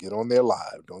them. Get on there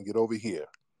live. Don't get over here.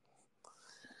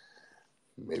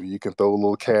 Maybe you can throw a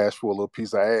little cash for a little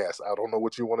piece of ass. I don't know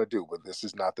what you want to do, but this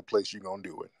is not the place you're going to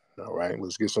do it. All right?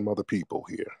 Let's get some other people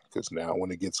here because now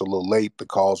when it gets a little late, the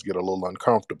calls get a little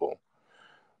uncomfortable.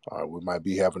 All right, we might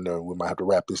have to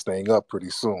wrap this thing up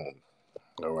pretty soon.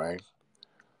 All right?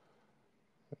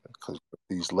 Because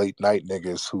these late night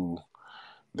niggas who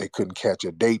they couldn't catch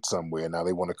a date somewhere, now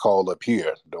they want to call up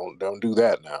here. Don't do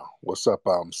that now. What's up,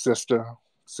 sister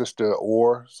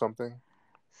or something?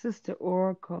 Sister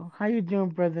Oracle. How you doing,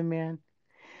 brother man?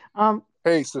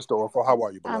 Hey, Sister Oracle, how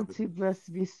are you, I'm beloved? too blessed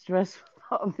to be stressed with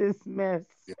all this mess.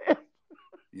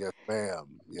 Yes,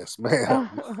 ma'am. Yes, ma'am.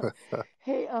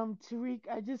 Hey, Tariq,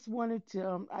 I just wanted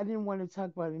to I didn't want to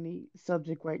talk about any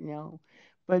subject right now.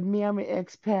 But me, I'm an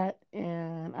expat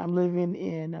and I'm living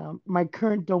in my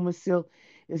current domicile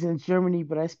is in Germany,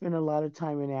 but I spend a lot of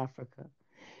time in Africa.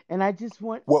 And I just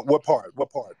want What part?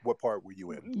 What part were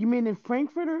you in? You mean in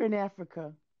Frankfurt or in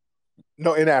Africa?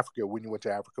 No, in Africa. When you went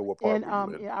to Africa, what part And were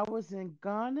you in? I was in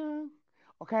Ghana.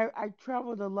 Okay, I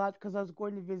traveled a lot because I was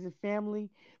going to visit family.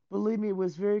 Believe me, it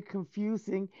was very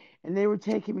confusing, and they were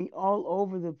taking me all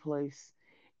over the place.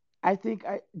 I think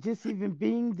I just even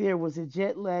being there was a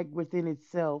jet lag within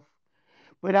itself.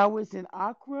 But I was in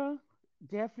Accra,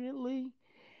 definitely,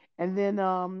 and then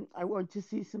I went to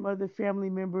see some other family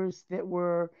members that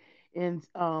were in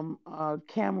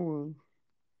Cameroon,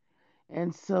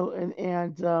 and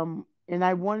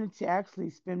I wanted to actually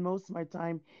spend most of my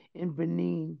time in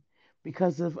Benin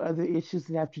because of other issues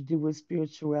that have to do with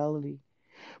spirituality.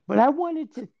 But I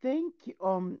wanted to thank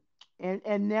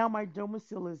and now my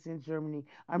domicile is in Germany.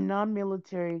 I'm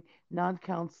non-military,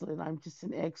 non-counselor, and I'm just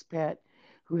an expat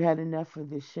who had enough of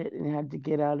this shit and had to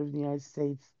get out of the United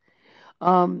States.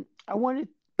 I wanted.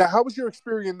 Now, how was your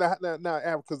experience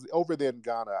now, because over there in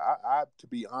Ghana, to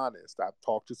be honest, I've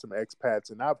talked to some expats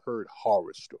and I've heard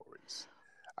horror stories.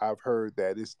 I've heard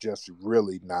that it's just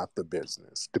really not the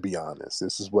business, to be honest.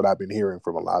 This is what I've been hearing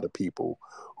from a lot of people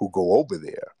who go over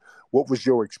there. What was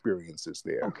your experiences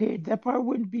there? Okay, that part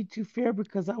wouldn't be too fair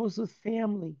because I was with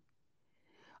family.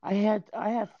 I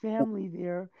have family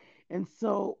there, and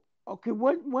so okay.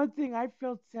 One thing I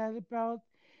felt sad about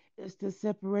is the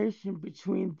separation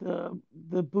between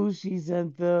the bougies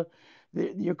and the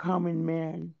your common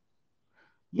man.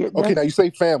 Yeah, Okay, now that's you say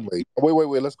family.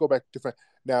 Wait. Let's go back to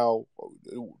now.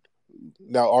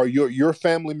 Now, are your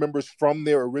family members from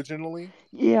there originally?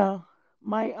 yeah.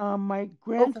 My Okay.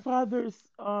 grandfather's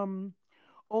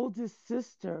oldest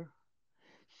sister.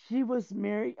 She was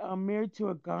married to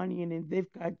a Ghanaian, and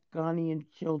they've got Ghanaian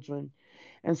children,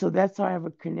 and so that's how I have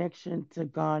a connection to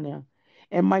Ghana.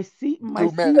 And my Through C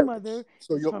marriage. mother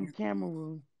So is from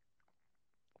Cameroon.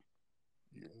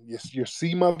 your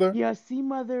C mother. Yeah, C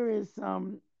mother is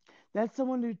that's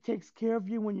someone who takes care of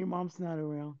you when your mom's not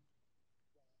around.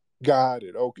 Got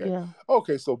it. Okay. Yeah,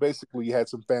 Okay. So basically, you had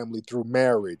some family through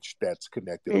marriage that's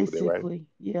connected over there, right? basically,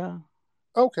 yeah.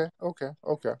 Okay. Okay.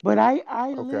 Okay. But I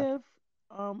Okay. live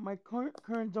my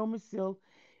current domicile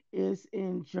is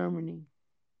in Germany.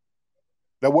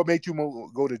 Now, what made you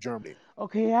go to Germany?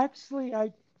 Okay, actually,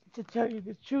 I to tell you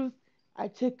the truth, I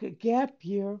took a gap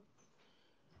year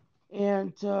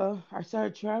and I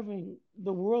started traveling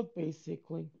the world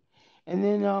basically. And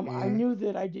then I Hmm. knew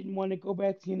that I didn't want to go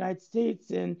back to the United States,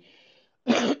 and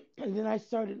and then I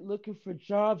started looking for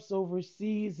jobs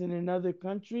overseas and in other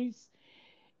countries.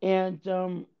 And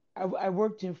I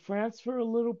worked in France for a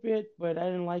little bit, but I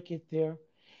didn't like it there.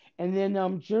 And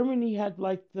then Germany had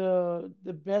like the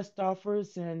best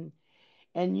offers, and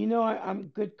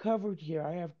I'm good covered here.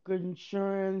 I have good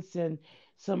insurance and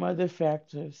some other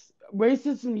factors.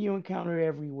 Racism you encounter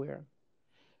everywhere.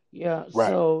 Yeah, Right.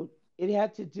 so it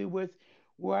had to do with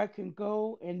where I can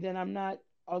go, and then I'm not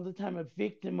all the time a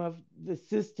victim of the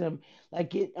system.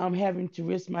 I'm having to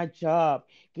risk my job,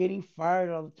 getting fired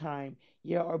all the time,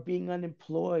 yeah, or being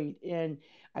unemployed, and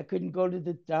I couldn't go to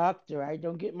the doctor. I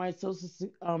don't get my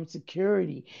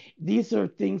security. These are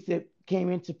things that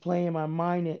came into play in my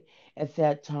mind at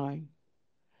that time.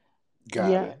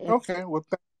 Got Yeah, it. and Okay. Well,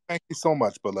 thank you so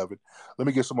much, beloved. Let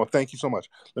me get some more. Thank you so much.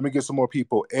 Let me get some more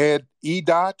people. Ed E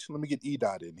Dot. Let me get E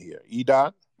Dot in here. E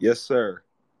Dot. Yes, sir.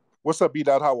 What's up, E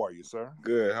Dot? How are you, sir?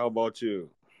 Good. How about you?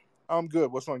 I'm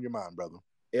good. What's on your mind, brother?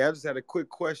 Yeah, I just had a quick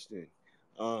question.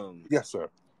 Um, Yes, sir.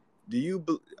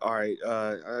 all right,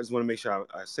 I just want to make sure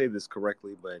I say this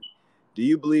correctly, but do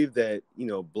you believe that,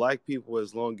 black people,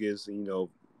 as long as,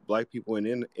 black people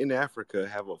in Africa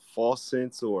have a false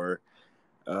sense or,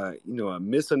 a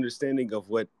misunderstanding of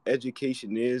what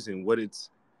education is and what it's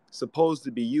supposed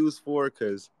to be used for?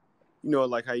 Because,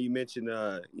 like how you mentioned,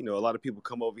 a lot of people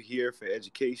come over here for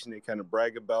education, they kind of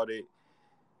brag about it.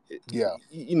 Yeah.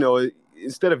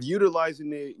 Instead of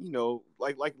utilizing it,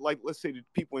 like let's say the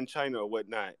people in China or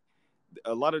whatnot,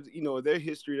 a lot of their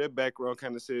history, their background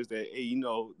kind of says that, hey,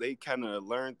 they kind of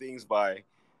learn things by,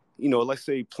 let's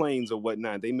say planes or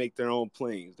whatnot. They make their own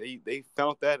planes. They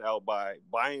found that out by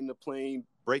buying the plane,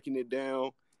 breaking it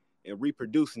down, and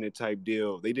reproducing it type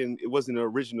deal. It wasn't an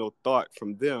original thought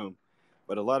from them.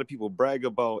 But a lot of people brag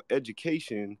about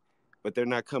education, but they're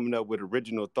not coming up with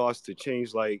original thoughts to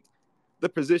change like the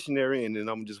position they're in. And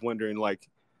I'm just wondering, like,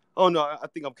 oh no, I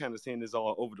think I'm kind of saying this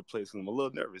all over the place and I'm a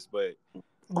little nervous, but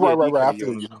yeah, do you Right. kind I of get feel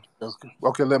what I'm you. saying?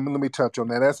 Okay. Let me touch on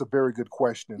that. That's a very good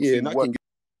question. Yeah, See and I can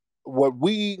what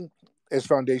we as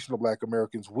foundational Black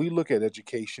Americans, we look at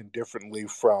education differently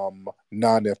from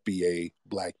non-FBA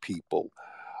Black people.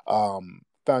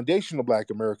 Foundational Black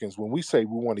Americans, when we say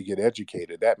we want to get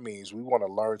educated, that means we want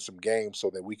to learn some games so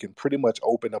that we can pretty much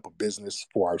open up a business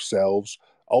for ourselves.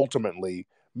 Ultimately,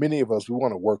 many of us, we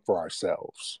want to work for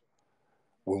ourselves.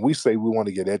 When we say we want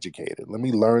to get educated, let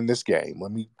me learn this game.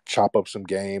 Let me chop up some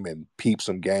game and peep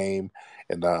some game,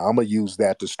 and I'm going to use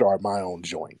that to start my own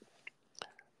joint.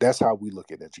 That's how we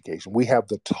look at education. We have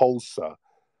the Tulsa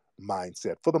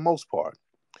mindset for the most part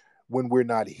when we're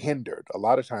not hindered. A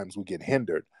lot of times we get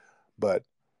hindered, but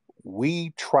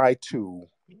we try to,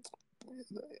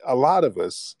 a lot of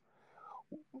us,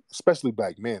 especially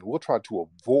black men, we'll try to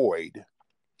avoid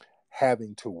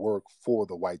having to work for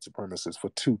the white supremacists for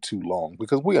too long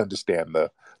because we understand the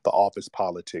office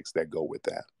politics that go with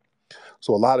that.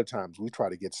 So a lot of times we try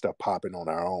to get stuff popping on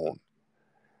our own.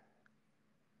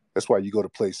 That's why you go to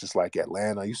places like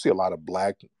Atlanta, you see a lot of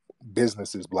black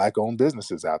businesses, black-owned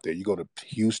businesses out there. You go to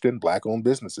Houston, black-owned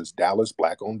businesses. Dallas,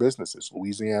 black-owned businesses.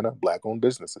 Louisiana, black-owned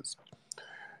businesses.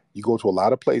 You go to a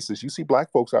lot of places, you see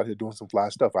black folks out here doing some fly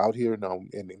stuff. Out here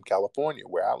in California,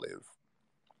 where I live,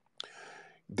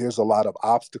 there's a lot of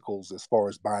obstacles as far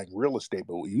as buying real estate,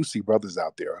 but you see brothers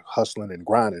out there hustling and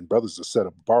grinding. Brothers will set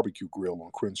up a barbecue grill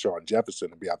on Crenshaw and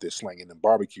Jefferson and be out there slinging them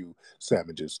barbecue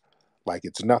sandwiches like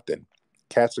it's nothing.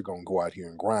 Cats are going to go out here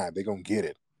and grind. They're going to get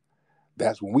it.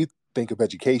 That's when we think of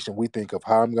education, we think of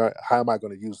how am I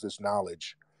going to use this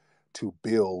knowledge to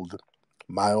build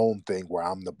my own thing where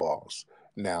I'm the boss.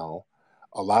 Now,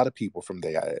 a lot of people from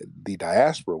the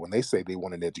diaspora, when they say they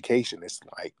want an education, it's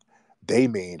like they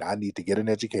mean I need to get an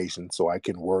education so I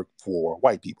can work for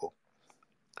white people.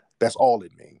 That's all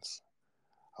it means.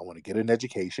 I want to get an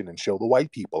education and show the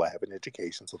white people I have an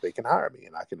education so they can hire me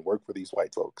and I can work for these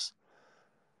white folks.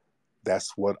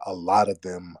 That's what a lot of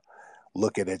them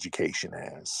look at education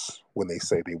as when they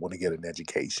say they want to get an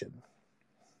education.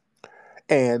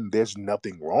 And there's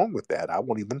nothing wrong with that. I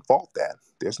won't even fault that.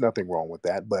 There's nothing wrong with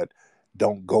that, but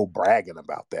don't go bragging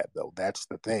about that, though. That's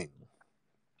the thing.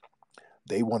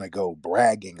 They want to go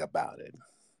bragging about it.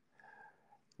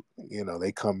 You know,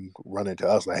 they come running to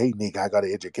us like, hey, Nick, I got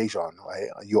an education.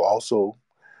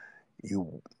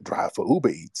 You drive for Uber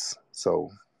Eats.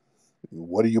 So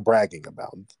what are you bragging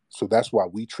about? So that's why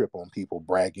we trip on people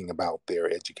bragging about their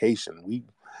education.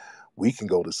 We can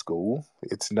go to school.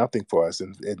 It's nothing for us.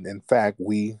 And in fact,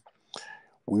 we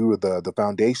were the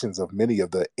foundations of many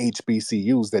of the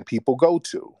HBCUs that people go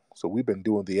to. So we've been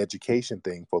doing the education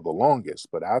thing for the longest.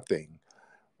 But our thing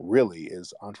really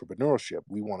is entrepreneurship.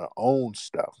 We want to own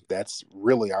stuff. That's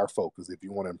really our focus. If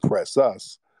you want to impress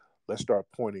us, let's start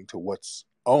pointing to what's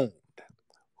owned.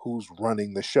 Who's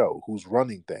running the show? Who's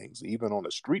running things? Even on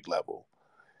the street level,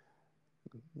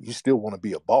 you still want to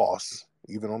be a boss,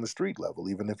 even on the street level,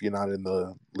 even if you're not in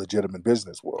the legitimate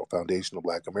business world. Foundational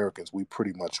Black Americans, we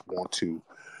pretty much want to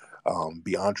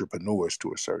be entrepreneurs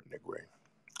to a certain degree.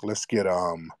 Let's get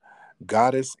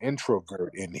Goddess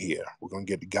Introvert in here. We're going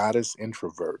to get Goddess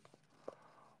Introvert.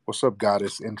 What's up,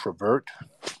 Goddess Introvert?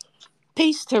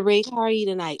 Peace, Tariq. How are you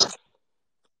tonight?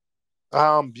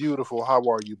 I'm beautiful. How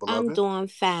are you, I'm beloved? doing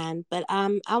fine, but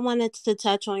I wanted to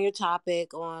touch on your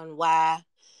topic on why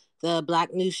the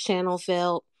Black News Channel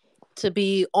failed. To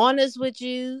be honest with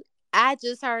you, I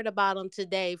just heard about them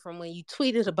today from when you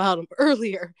tweeted about them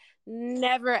earlier.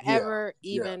 Never ever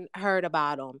even heard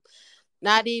about them.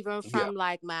 Not even from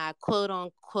like my quote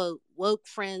unquote woke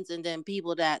friends, and then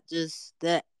people that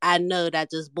I know that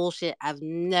just bullshit. I've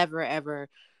never ever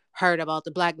heard about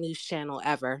the Black News Channel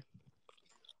ever.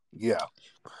 Yeah.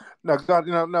 Now,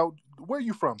 where are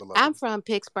you from, beloved? I'm from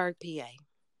Pittsburgh, PA.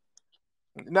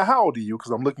 Now, how old are you?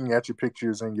 Because I'm looking at your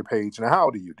pictures and your page. Now, how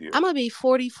old are you, dear? I'm gonna be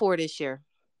 44 this year.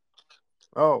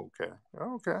 Oh,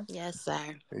 okay. Yes, sir.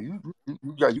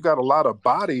 You got a lot of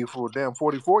body for a damn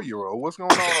 44-year-old. What's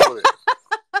going on over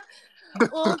there?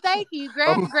 Well, thank you.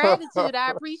 Gratitude.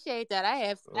 I appreciate that. I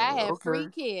have 3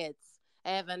 kids.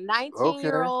 I have a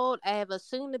 19-year-old, I have a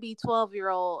soon-to-be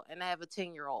 12-year-old, and I have a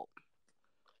 10-year-old.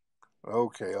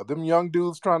 Okay. Are them young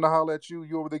dudes trying to holler at you?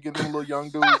 You over there getting them little young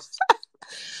dudes?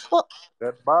 Well,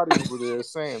 that body over there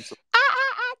is saying so.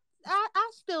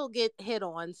 I still get hit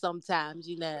on sometimes,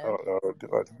 you know.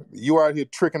 You out here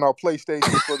tricking our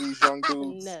PlayStation for these young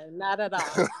dudes? No, not at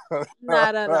all.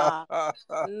 Not at all.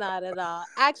 Not at all.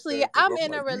 Actually, I'm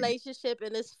in a relationship,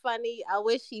 and it's funny. I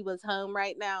wish he was home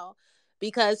right now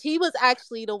because he was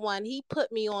actually the one. He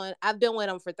put me on. I've been with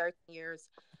him for 13 years.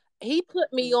 He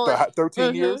put me on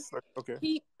 13 years. Okay.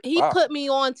 He put me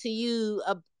on to you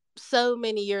so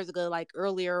many years ago, like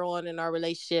earlier on in our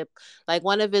relationship. Like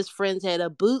one of his friends had a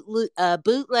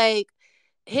bootleg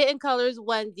Hidden Colors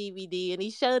 1 DVD, and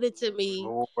he showed it to me.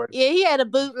 Lord. Yeah, he had a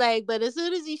bootleg, but as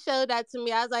soon as he showed that to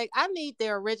me, I was like, I need the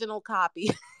original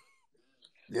copy.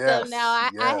 Yes, so now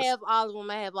I have all of them.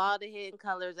 I have all the Hidden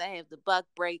Colors. I have the Buck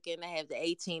Breaking. I have the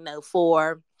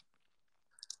 1804.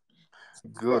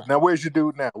 Good. Now, where's your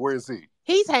dude now? Where is he?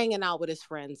 He's hanging out with his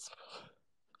friends.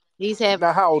 He's having.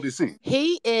 Now, how old is he?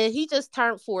 He just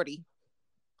turned 40.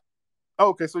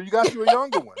 Okay, so you got you a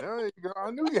younger one. There you go.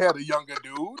 I knew you had a younger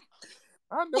dude.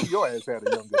 I knew your ass had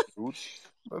a younger dude.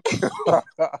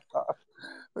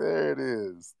 There it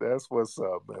is. That's what's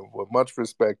up, man. Well, much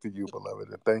respect to you, beloved,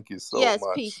 and thank you so Yes,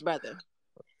 much. peace, brother.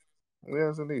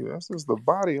 Yes, indeed. This is the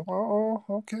body. Oh,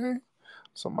 okay.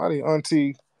 Somebody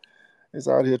auntie is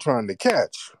out here trying to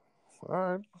catch. All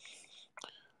right.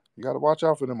 You got to watch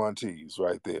out for them aunties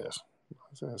right there.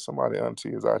 Somebody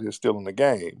auntie is out here still in the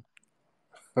game.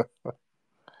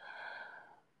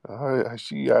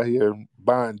 She out here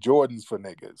buying Jordans for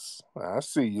niggas. I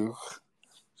see you.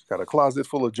 She got a closet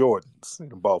full of Jordans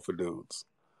and bought for dudes.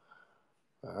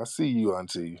 I see you,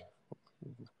 auntie.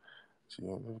 She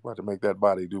about to make that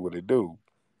body do what it do.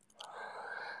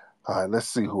 All right, let's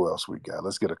see who else we got.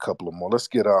 Let's get a couple of more. Let's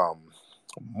get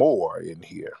Moore in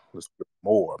here. Let's get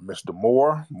Moore. Mr.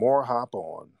 Moore. Moore, hop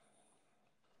on.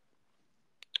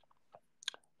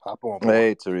 Hop on, Moore.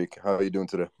 Hey, Tariq. How are you doing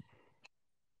today?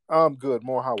 I'm good.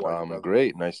 Moore, how are you, brother?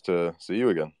 Great. Nice to see you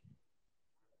again.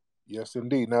 Yes,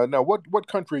 indeed. Now, what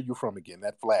country are you from again?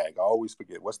 That flag. I always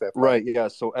forget. What's that flag? Right, yeah.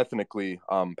 So ethnically,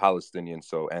 I'm Palestinian,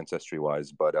 so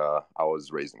ancestry-wise, but I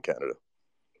was raised in Canada.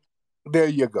 There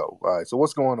you go. All right. So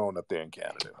what's going on up there in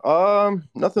Canada?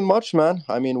 Nothing much, man.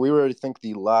 I mean, we were, I think,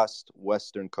 the last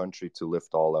Western country to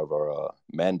lift all of our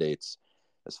mandates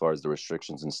as far as the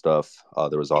restrictions and stuff.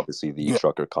 There was obviously the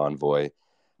trucker convoy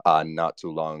not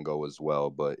too long ago as well,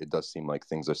 but it does seem like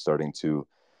things are starting to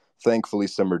thankfully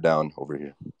simmer down over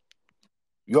here.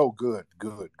 Yo, good.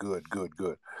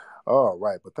 All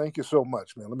right, but thank you so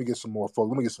much, man. Let me get some more folks.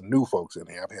 Let me get some new folks in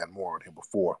here. I've had more on here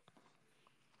before.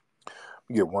 Let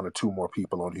me get one or two more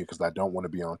people on here because I don't want to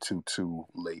be on too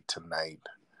late tonight.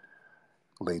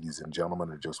 Ladies and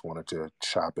gentlemen, I just wanted to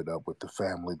chop it up with the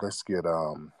family. Let's get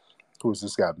who's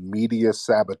this guy? Media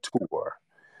Saboteur.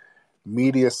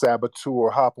 Media Saboteur,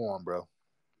 hop on, bro.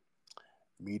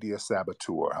 Media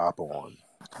Saboteur, hop on.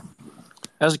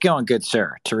 How's it going, good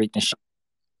sir? Tariq Nasheed.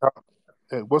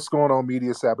 Hey, what's going on,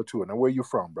 Media Saboteur? Now, where you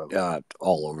from, brother?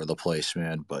 All over the place,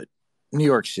 man, but New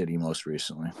York City most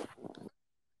recently.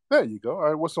 There you go. All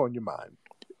right, what's on your mind?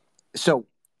 So,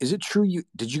 is it true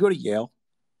did you go to Yale?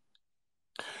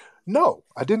 No,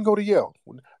 I didn't go to Yale.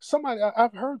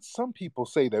 I've heard some people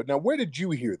say that. Now, where did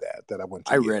you hear that I went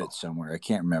to Yale? I read it somewhere. I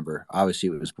can't remember. Obviously,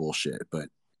 it was bullshit, but...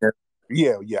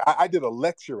 Yeah. I did a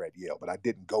lecture at Yale, but I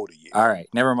didn't go to Yale. All right,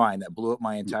 never mind. That blew up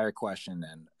my entire question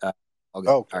then. Okay.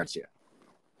 All right, see ya.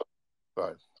 All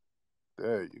right.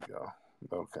 There you go.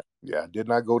 Okay. Yeah, I did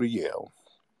not go to Yale.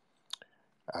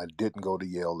 I didn't go to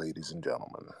Yale, ladies and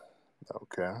gentlemen.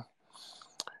 Okay.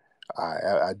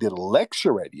 I did a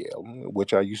lecture at Yale,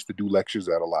 which I used to do lectures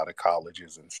at a lot of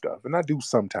colleges and stuff. And I do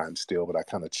sometimes still, but I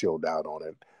kind of chilled out on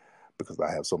it because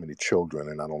I have so many children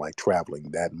and I don't like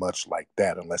traveling that much like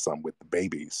that unless I'm with the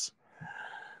babies.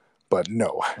 But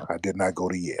no, I did not go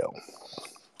to Yale.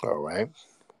 All right.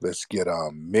 Let's get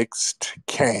Mixed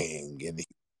Kang in here.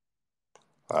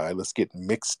 All right, let's get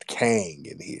Mixed Kang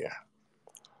in here.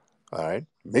 All right,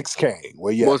 Mixed Kang,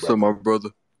 where you at, What's up, my brother?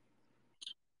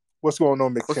 What's going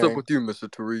on, Mixed Kang? What's up with you, Mr.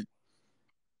 Tariq?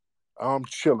 I'm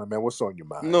chilling, man. What's on your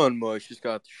mind? Nothing much. Just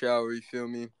got the shower, you feel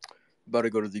me? About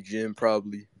to go to the gym,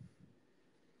 probably.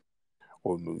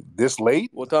 Well, this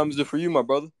late? What time is it for you, my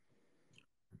brother?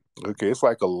 Okay, it's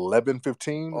like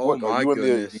 11:15. Oh, what, my are you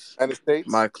goodness. In the United States?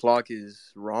 My clock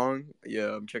is wrong.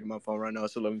 Yeah, I'm checking my phone right now.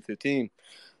 It's 11:15.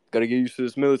 Gotta get used to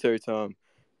this military time.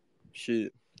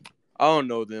 Shit. I don't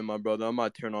know then, my brother. I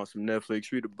might turn on some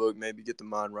Netflix, read a book, maybe get the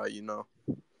mind right, you know.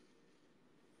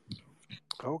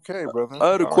 Okay, brother.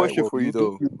 I had a question for you,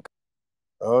 though.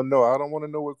 No, I don't want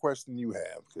to know what question you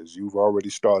have because you've already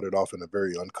started off in a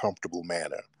very uncomfortable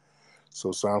manner.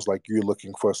 So it sounds like you're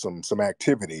looking for some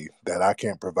activity that I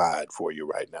can't provide for you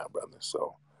right now, brother.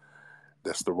 So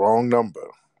that's the wrong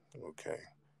number. Okay.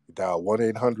 You dial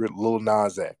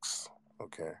 1-800-LIL-NAS-X.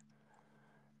 Okay.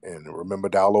 And remember,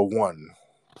 dial 01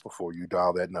 before you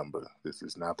dial that number. This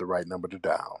is not the right number to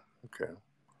dial. Okay.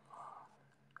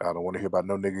 I don't want to hear about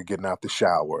no nigga getting out the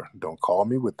shower. Don't call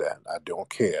me with that. I don't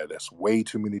care. That's way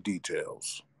too many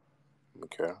details.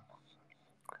 Okay.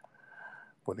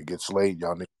 When it gets late,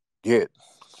 y'all niggas get.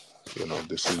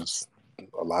 This is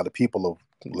a lot of people are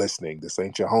listening. This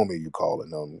ain't your homie you calling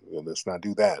them. Let's not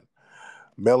do that.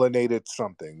 Melanated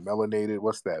something. Melanated,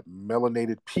 what's that?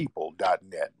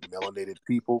 Melanatedpeople.net. Melanated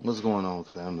people. What's going on,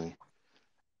 family?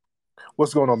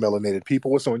 What's going on, melanated people?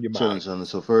 What's on your mind? Chilling.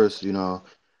 So first,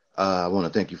 I want to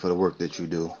thank you for the work that you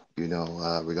do.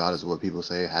 Regardless of what people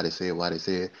say, how they say it, why they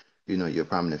say it, you're a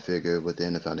prominent figure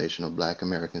within the foundational Black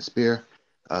American sphere.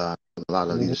 A lot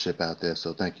of leadership out there,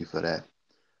 so thank you for that.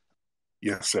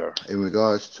 Yes, sir. In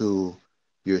regards to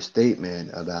your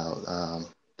statement about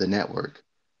the network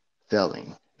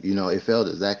failing, it failed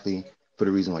exactly for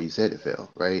the reason why you said it failed,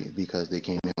 right? Because they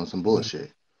came in on some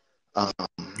bullshit.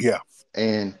 Yeah.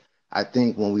 And I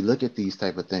think when we look at these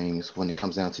type of things, when it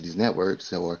comes down to these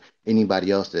networks or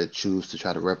anybody else that choose to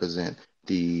try to represent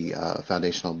the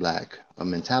foundational Black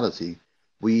mentality,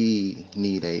 we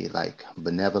need a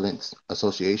benevolence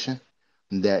association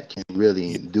that can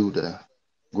really do the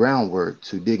groundwork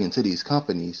to dig into these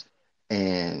companies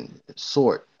and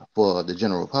sort for the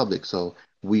general public so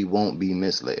we won't be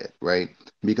misled, right?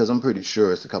 Because I'm pretty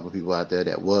sure it's a couple of people out there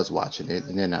that was watching it,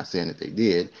 and they're not saying that they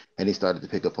did, and they started to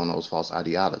pick up on those false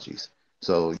ideologies.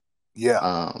 So,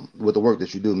 yeah, with the work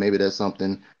that you do, maybe that's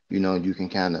something you can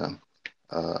kind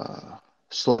of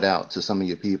sort out to some of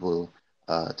your people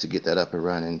to get that up and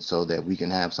running, so that we can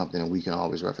have something that we can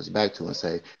always reference back to and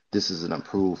say this is an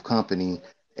approved company,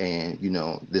 and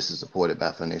this is supported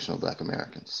by foundational Black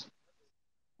Americans.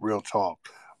 Real talk.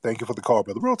 Thank you for the call,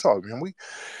 brother. Real talk, man.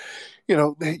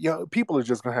 People are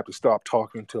just gonna have to stop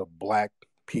talking to Black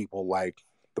people like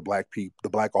the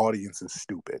Black audience is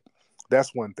stupid.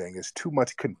 That's one thing. It's too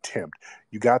much contempt.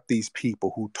 You got these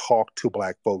people who talk to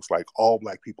Black folks like all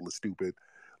Black people are stupid.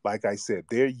 Like I said,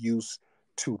 they're used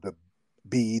to the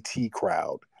BET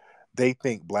crowd. They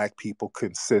think Black people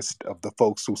consist of the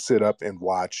folks who sit up and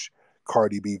watch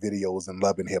Cardi B videos and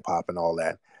Love and Hip Hop and all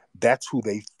that. That's who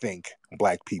they think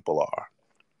Black people are.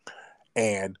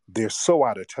 And they're so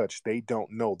out of touch, they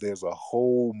don't know there's a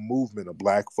whole movement of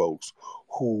Black folks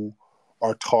who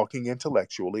are talking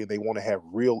intellectually, and they want to have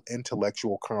real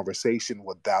intellectual conversation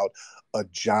without a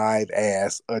jive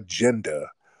ass agenda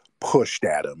pushed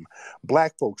at them.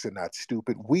 Black folks are not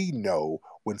stupid. We know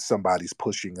when somebody's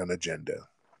pushing an agenda.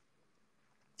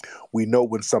 We know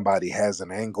when somebody has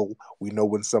an angle. We know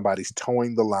when somebody's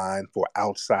towing the line for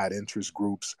outside interest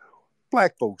groups.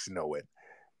 Black folks know it.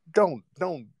 Don't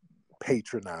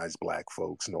patronize Black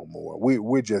folks no more.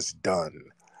 We're just done.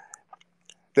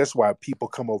 That's why people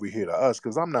come over here to us,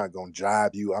 because I'm not going to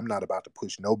jive you. I'm not about to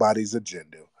push nobody's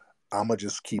agenda. I'm going to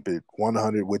just keep it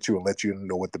 100 with you and let you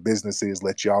know what the business is,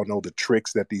 let y'all know the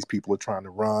tricks that these people are trying to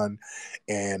run,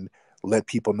 and let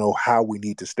people know how we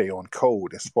need to stay on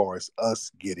code as far as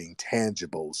us getting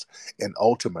tangibles and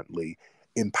ultimately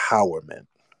empowerment.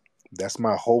 That's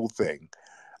my whole thing.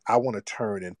 I want to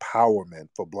turn empowerment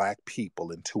for Black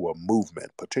people into a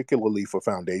movement, particularly for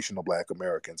foundational Black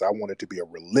Americans. I want it to be a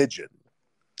religion.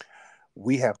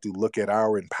 We have to look at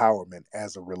our empowerment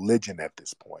as a religion at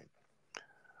this point,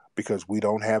 because we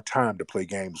don't have time to play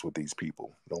games with these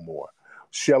people no more.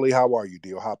 Shelly, how are you,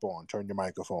 dear? Hop on. Turn your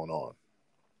microphone on.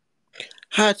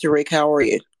 Hi, Tariq. How are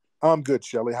you? I'm good,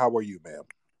 Shelly. How are you, ma'am?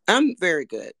 I'm very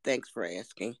good. Thanks for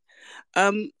asking.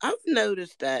 I've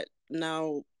noticed that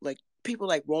now, like people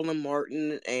like Roland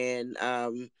Martin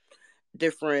and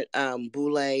different um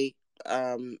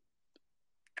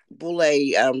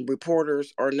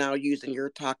reporters are now using your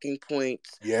talking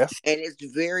points, Yes. and it's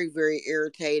very very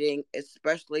irritating,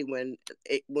 especially when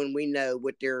we know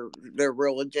what their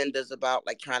real agendas about,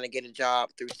 like trying to get a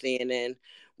job through CNN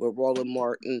with Roland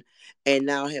Martin, and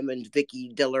now him and Vicky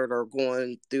Dillard are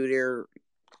going through their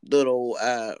little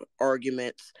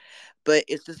arguments. But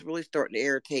it's just really starting to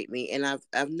irritate me, and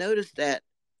I've noticed that,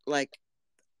 like,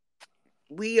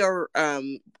 we are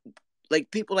like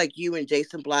people like you and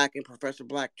Jason Black and Professor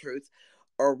Black Truth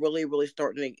are really really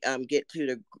starting to get to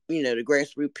the the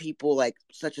grassroots people, like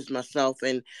such as myself,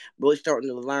 and really starting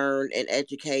to learn and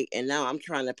educate. And now I'm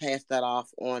trying to pass that off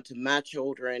on to my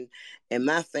children and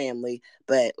my family.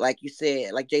 But like you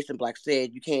said, like Jason Black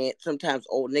said, you can't, sometimes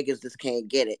old niggas just can't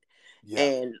get it. Yeah.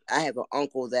 And I have an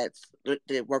uncle that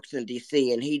works in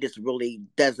DC, and he just really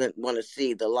doesn't want to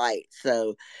see the light.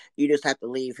 So you just have to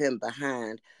leave him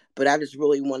behind. But I just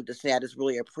really wanted to say I just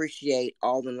really appreciate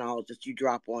all the knowledge that you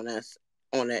drop on us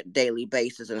on a daily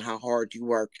basis and how hard you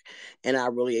work. And I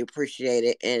really appreciate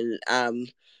it.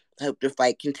 And hope the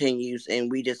fight continues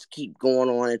and we just keep going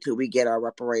on until we get our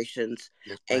reparations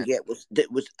Yes, and ma'am. get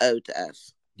that was owed to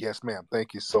us. Yes, ma'am.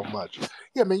 Thank you so much.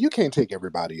 Yeah, man, you can't take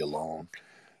everybody along.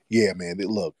 Yeah, man.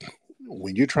 Look,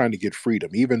 when you're trying to get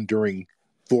freedom, even during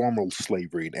formal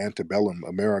slavery in antebellum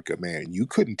America, man, you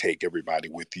couldn't take everybody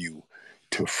with you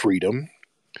to freedom.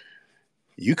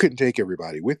 You couldn't take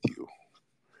everybody with you,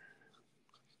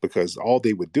 because all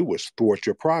they would do was thwart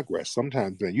your progress.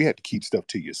 Sometimes, man, you had to keep stuff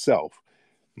to yourself.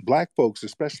 Black folks,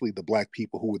 especially the Black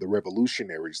people who were the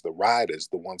revolutionaries, the riders,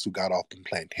 the ones who got off the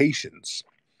plantations,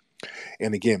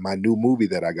 And again, my new movie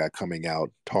that I got coming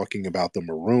out talking about the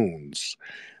Maroons,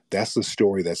 that's a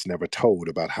story that's never told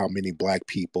about how many black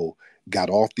people got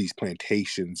off these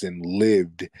plantations and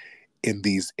lived in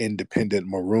these independent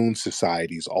maroon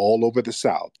societies all over the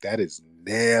South. That is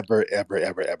never, ever,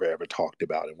 ever, ever, ever talked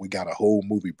about. And we got a whole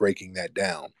movie breaking that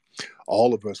down.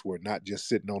 All of us were not just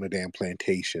sitting on a damn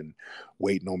plantation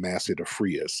waiting on Master to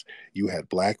free us. You had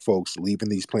black folks leaving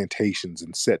these plantations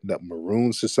and setting up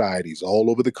maroon societies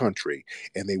all over the country,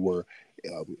 and they were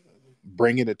uh,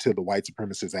 bringing it to the white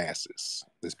supremacists' asses.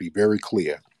 Let's be very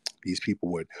clear. These people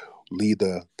would leave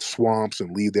the swamps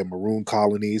and leave their maroon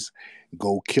colonies,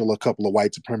 go kill a couple of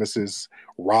white supremacists,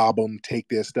 rob them, take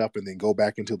their stuff, and then go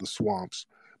back into the swamps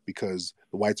because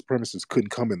the white supremacists couldn't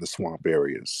come in the swamp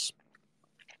areas.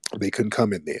 They couldn't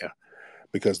come in there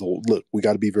because, look, we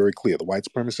got to be very clear. The white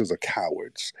supremacists are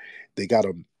cowards. They got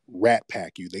to rat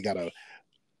pack you. They got to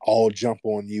all jump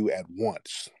on you at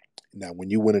once. Now, when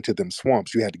you went into them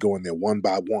swamps, you had to go in there one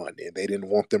by one, and they didn't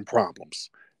want them problems.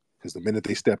 Because the minute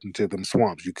they stepped into them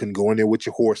swamps, you couldn't go in there with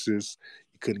your horses.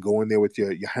 You couldn't go in there with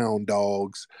your hound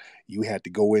dogs. You had to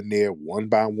go in there one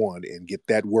by one and get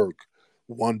that work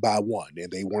one by one.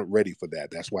 And they weren't ready for that.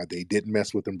 That's why they didn't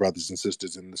mess with them brothers and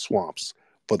sisters in the swamps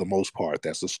for the most part.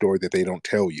 That's a story that they don't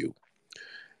tell you.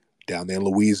 Down there in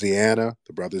Louisiana,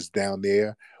 the brothers down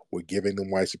there were giving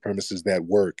them white supremacists that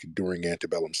work during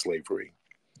antebellum slavery.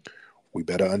 We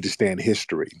better understand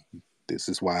history. This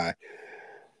is why,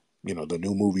 the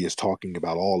new movie is talking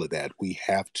about all of that. We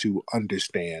have to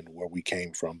understand where we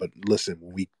came from. But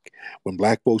listen, when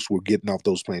black folks were getting off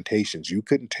those plantations, you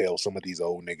couldn't tell some of these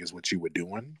old niggas what you were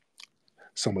doing.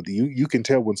 You can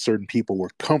tell when certain people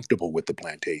were comfortable with the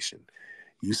plantation.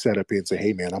 You set up here and say,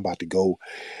 hey man, I'm about to go,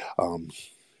 I'm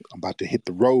about to hit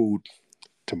the road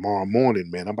tomorrow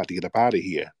morning, man. I'm about to get up out of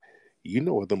here. You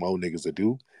know what them old niggas will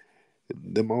do.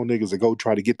 Them old niggas will go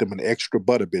try to get them an extra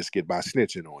butter biscuit by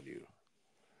snitching on you.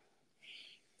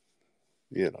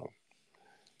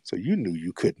 So you knew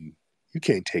you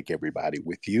can't take everybody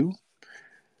with you.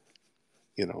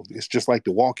 It's just like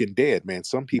The Walking Dead, man.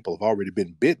 Some people have already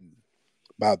been bitten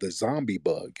by the zombie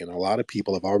bug, and a lot of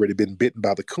people have already been bitten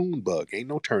by the coon bug. Ain't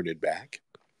no turning back.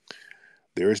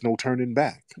 There is no turning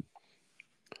back.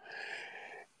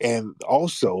 And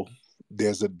also,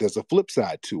 there's a flip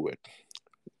side to it.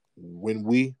 When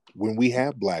we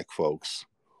have black folks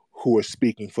who are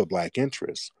speaking for black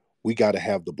interests, we got to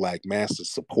have the black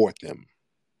masses support them.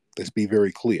 Let's be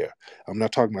very clear. I'm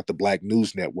not talking about the Black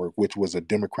News Network, which was a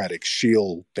Democratic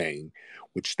shield thing,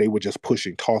 which they were just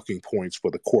pushing talking points for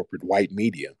the corporate white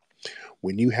media.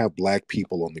 When you have black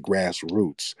people on the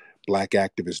grassroots, black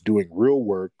activists doing real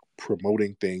work,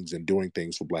 promoting things and doing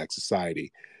things for black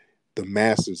society, the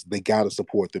masses, they got to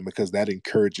support them because that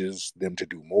encourages them to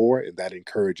do more, and that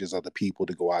encourages other people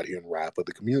to go out here and ride for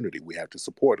the community. We have to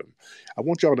support them. I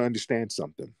want y'all to understand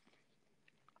something.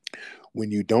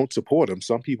 When you don't support them,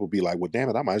 some people be like, well, damn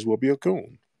it, I might as well be a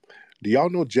coon. Do y'all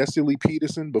know Jesse Lee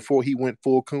Peterson before he went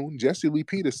full coon? Jesse Lee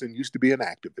Peterson used to be an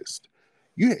activist.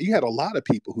 You had a lot of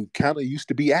people who kind of used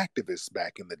to be activists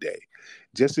back in the day.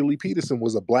 Jesse Lee Peterson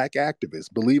was a black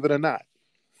activist, believe it or not.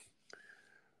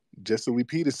 Jesse Lee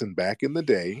Peterson back in the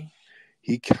day,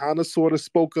 he kind of sort of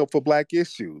spoke up for black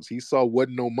issues. He saw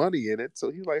wasn't no money in it.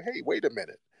 So he's like, hey, wait a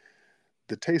minute.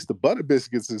 The taste of butter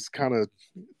biscuits is kind of,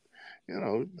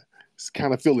 it's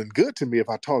kind of feeling good to me if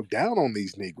I talk down on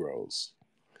these Negroes.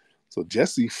 So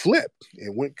Jesse flipped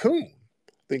and went coon.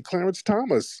 I think Clarence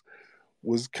Thomas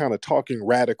was kind of talking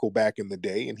radical back in the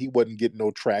day and he wasn't getting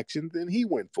no traction. Then he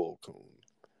went full coon.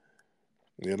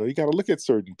 You got to look at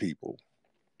certain people.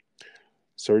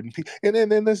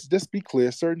 And then let's just be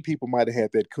clear. Certain people might have had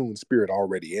that coon spirit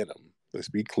already in them. Let's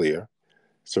be clear.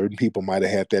 Certain people might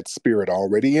have had that spirit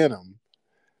already in them.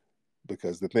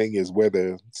 Because the thing is,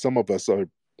 whether some of us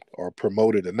are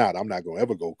promoted or not, I'm not going to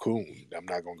ever go coon. I'm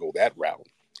not going to go that route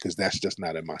because that's just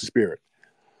not in my spirit.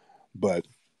 But,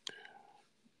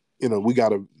 we got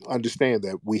to understand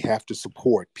that we have to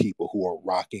support people who are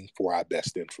rocking for our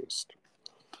best interest.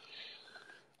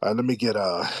 Let me get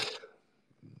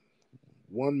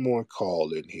one more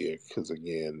call in here because,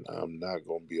 again, I'm not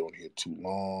going to be on here too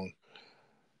long.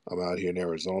 I'm out here in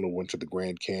Arizona, went to the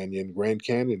Grand Canyon. Grand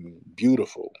Canyon,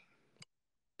 beautiful.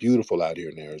 Beautiful out here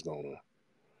in Arizona.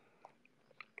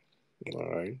 All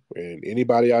right. And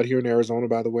anybody out here in Arizona,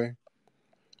 by the way?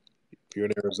 If you're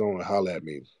in Arizona, holla at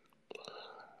me.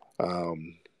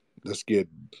 Let's get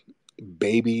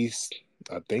Babies.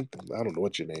 I don't know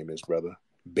what your name is, brother.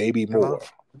 Baby Hello? Moore.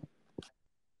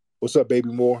 What's up, Baby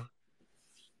Moore?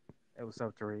 Hey, what's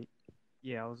up, Tariq?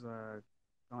 Yeah, I was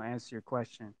gonna answer your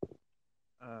question.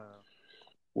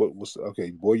 What was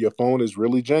okay? Boy, your phone is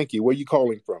really janky. Where you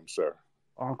calling from, sir?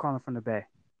 Oh, I'm calling from the Bay.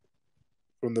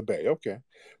 From the Bay. Okay.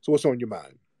 So what's on your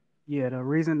mind? Yeah, the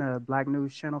reason the Black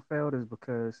News Channel failed is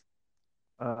because,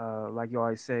 like you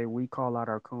always say, we call out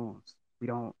our coons. We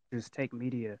don't just take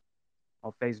media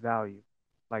on face value.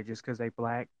 Like just because they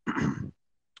black,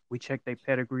 we check their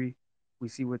pedigree, we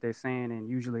see what they're saying, and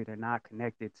usually they're not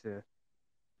connected to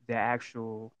the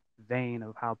actual vein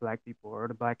of how black people or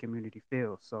the black community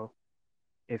feels. So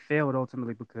it failed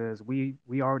ultimately because we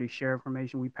already share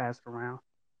information, we pass it around.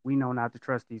 We know not to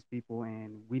trust these people,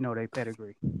 and we know their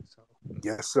pedigree. So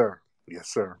Yes, sir. Yes,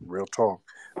 sir. Real talk.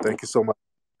 Thank you so much.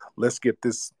 Let's get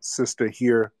this sister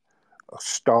here, a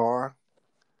star.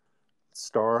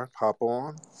 Star, hop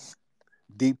on.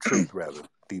 Deep truth, rather.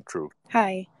 Deep truth.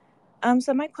 Hi.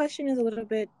 So my question is a little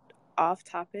bit off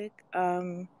topic.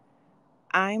 I'm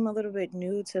a little bit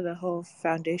new to the whole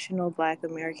foundational Black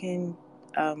American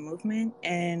movement,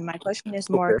 and my question is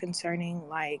more Okay. concerning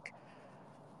like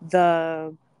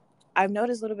the. I've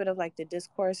noticed a little bit of like the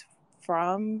discourse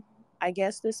from, I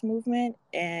guess, this movement,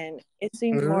 and it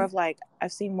seems more Mm-hmm. of like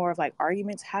I've seen more of like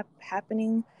arguments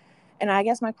happening, and I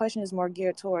guess my question is more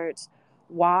geared towards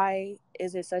why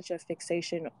is it such a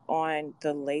fixation on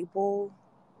the label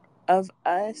of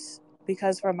us,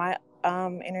 because from my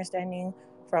understanding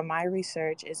from my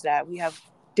research is that we have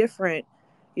different,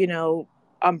 you know,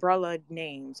 umbrella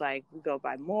names. Like we go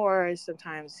by Moors,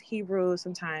 sometimes Hebrew,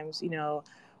 sometimes,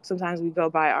 sometimes we go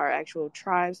by our actual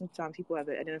tribes. Sometimes people have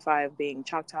identified as being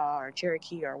Choctaw or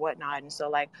Cherokee or whatnot. And so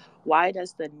like, why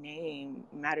does the name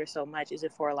matter so much? Is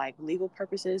it for like legal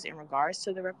purposes in regards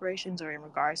to the reparations, or in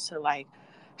regards to like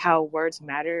how words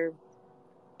matter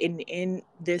in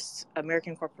this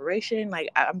American corporation? Like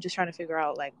I'm just trying to figure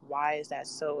out like why is that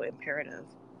so imperative?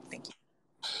 Thank you.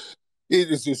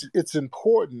 It's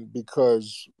important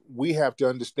because we have to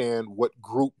understand what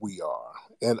group we are,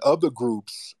 and other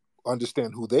groups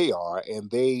understand who they are, and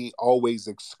they always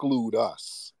exclude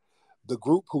us. The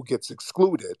group who gets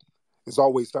excluded is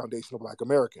always foundational Black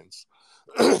Americans.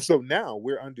 So now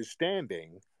we're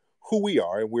understanding who we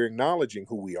are, and we're acknowledging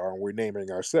who we are, and we're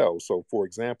naming ourselves. So, for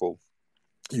example,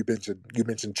 you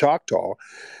mentioned Choctaw.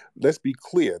 Let's be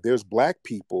clear: there's Black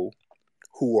people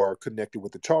who are connected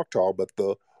with the Choctaw, but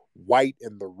the white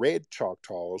and the red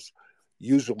Choctaws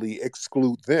usually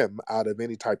exclude them out of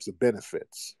any types of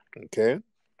benefits. Okay.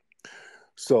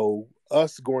 So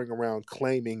us going around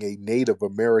claiming a Native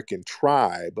American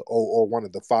tribe, or one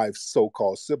of the five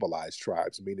so-called civilized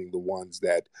tribes, meaning the ones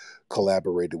that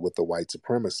collaborated with the white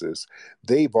supremacists,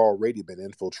 they've already been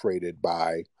infiltrated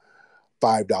by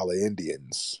 $5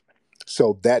 Indians.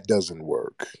 So that doesn't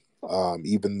work.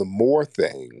 Even the Moor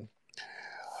thing,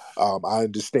 I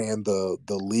understand the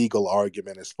legal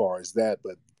argument as far as that,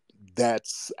 but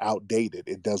that's outdated.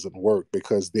 It doesn't work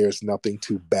because there's nothing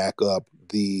to back up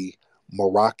the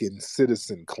Moroccan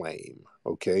citizen claim.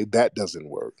 Okay, that doesn't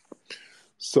work.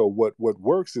 So what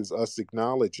works is us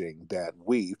acknowledging that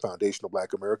we, foundational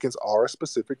Black Americans, are a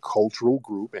specific cultural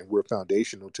group, and we're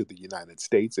foundational to the United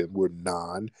States, and we're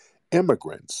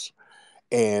non-immigrants.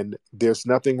 And there's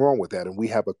nothing wrong with that. And we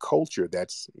have a culture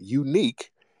that's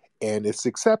unique and it's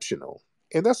exceptional.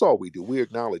 And that's all we do. We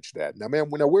acknowledge that. Now, man,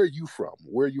 where are you from?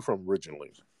 Where are you from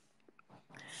originally?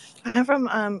 I'm from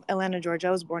Atlanta, Georgia.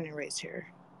 I was born and raised here.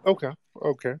 Okay.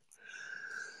 Okay.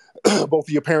 Both of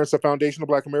your parents are foundational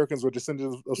Black Americans or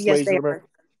descendants of Yes, slaves they in are. America?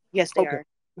 Yes, they Okay. are.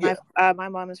 Yeah. My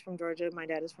mom is from Georgia. My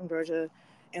dad is from Georgia,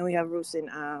 and we have roots in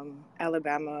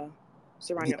Alabama, Yeah.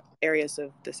 surrounding areas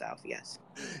of the South. Yes.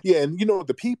 Yeah. And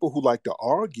the people who like to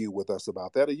argue with us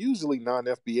about that are usually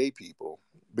non-FBA people,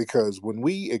 because when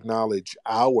we acknowledge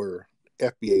our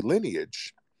FBA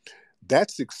lineage,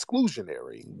 that's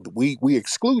exclusionary. We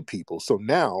exclude people. So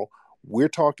now we're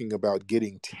talking about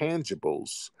getting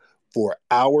tangibles for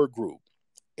our group,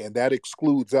 and that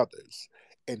excludes others.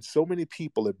 And so many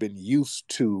people have been used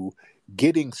to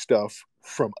getting stuff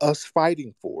from us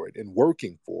fighting for it and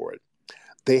working for it.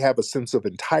 They have a sense of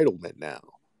entitlement now.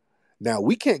 Now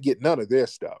we can't get none of their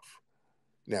stuff.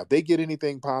 Now if they get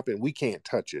anything popping, we can't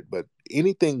touch it. But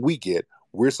anything we get,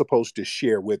 we're supposed to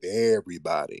share with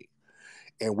everybody.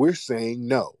 And we're saying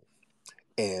no.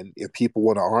 And if people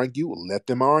want to argue, let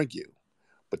them argue.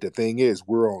 But the thing is,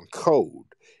 we're on code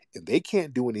and they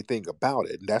can't do anything about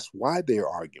it. And that's why they're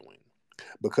arguing,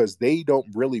 because they don't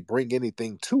really bring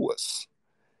anything to us.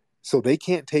 So they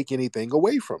can't take anything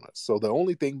away from us. So the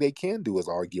only thing they can do is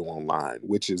argue online,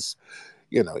 which is,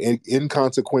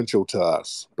 inconsequential to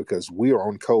us because we are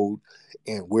on code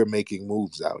and we're making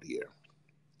moves out here.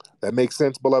 That makes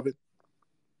sense, beloved?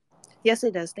 Yes,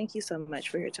 it does. Thank you so much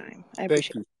for your time. I Thank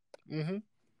appreciate you. Mm-hmm.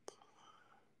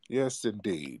 Yes,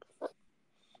 indeed.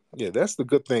 Yeah, that's the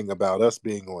good thing about us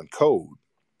being on code.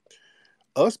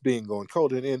 Us being on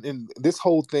code, and this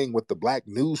whole thing with the Black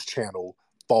News Channel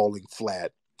falling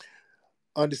flat.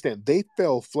 Understand, they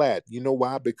fell flat. You know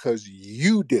why? Because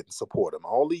you didn't support them.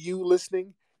 All of you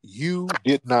listening, you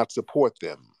did not support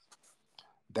them.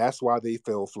 That's why they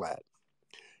fell flat.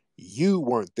 You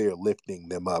weren't there lifting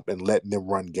them up and letting them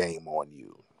run game on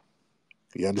you.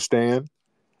 You understand?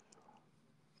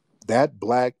 That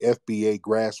Black FBA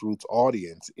grassroots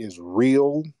audience is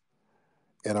real,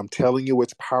 and I'm telling you,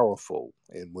 it's powerful.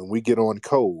 And when we get on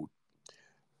code,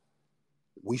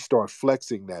 we start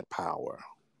flexing that power.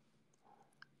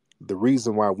 The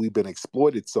reason why we've been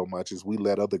exploited so much is we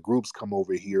let other groups come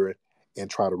over here and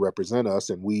try to represent us,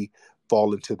 and we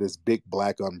fall into this big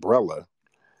black umbrella,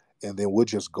 and then we'll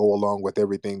just go along with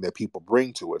everything that people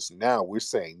bring to us. Now we're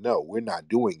saying, no, we're not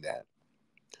doing that.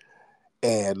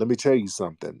 And let me tell you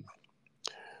something.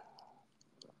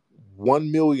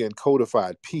 1 million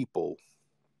codified people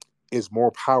is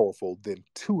more powerful than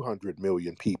 200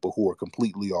 million people who are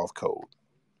completely off code.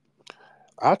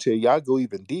 I'll tell you, I'll go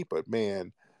even deeper.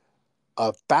 Man,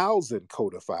 1,000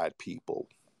 codified people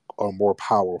are more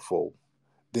powerful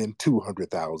than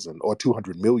 200,000 or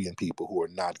 200 million people who are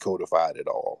not codified at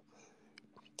all.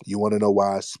 You want to know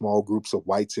why small groups of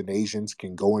whites and Asians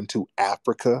can go into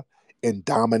Africa and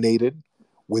dominate it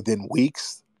within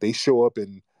weeks? They show up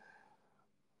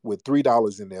with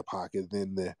 $3 in their pocket,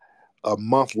 then a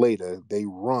month later they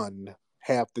run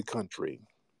half the country.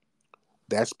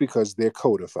 That's because they're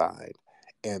codified,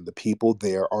 and the people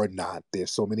there are not.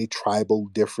 There's so many tribal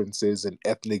differences and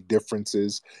ethnic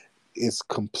differences. It's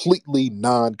completely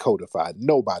non-codified.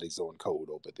 Nobody's on code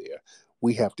over there.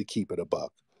 We have to keep it a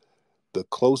buck. The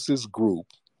closest group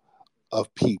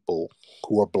of people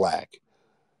who are black,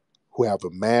 who have a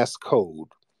mass code,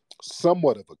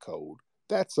 somewhat of a code,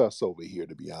 that's us over here,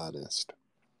 to be honest.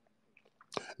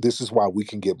 This is why we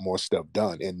can get more stuff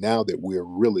done. And now that we're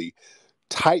really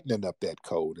tightening up that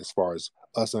code as far as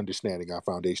us understanding our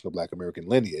foundational Black American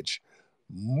lineage,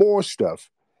 more stuff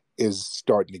is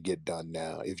starting to get done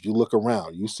now. If you look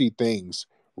around, you see things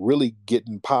really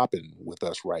getting popping with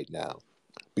us right now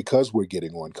because we're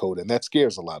getting on code, and that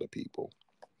scares a lot of people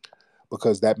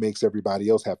because that makes everybody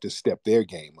else have to step their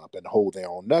game up and hold their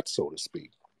own nuts, so to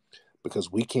speak,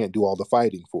 because we can't do all the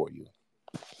fighting for you.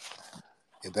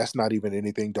 And that's not even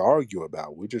anything to argue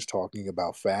about. We're just talking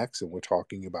about facts, and we're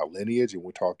talking about lineage, and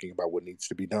we're talking about what needs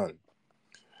to be done.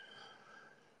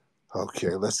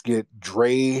 Okay, let's get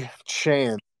Dre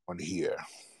Chance on here.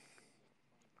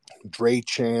 Dre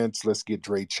Chance, let's get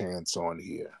Dre Chance on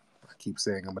here. I keep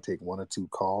saying I'm going to take one or two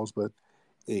calls, but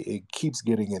it keeps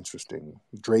getting interesting.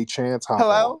 Dre Chance, hop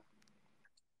on.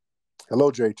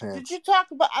 Hello, Dre Chance. Did you talk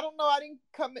about, I don't know, I didn't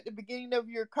come at the beginning of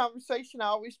your conversation. I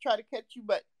always try to catch you,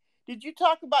 but did you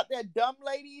talk about that dumb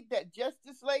lady, that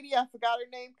justice lady? I forgot her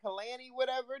name, Kalani,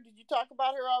 whatever. Did you talk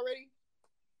about her already?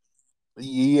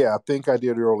 Yeah, I think I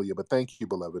did earlier, but thank you,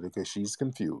 beloved, because she's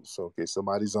confused. Okay,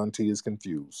 somebody's auntie is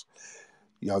confused.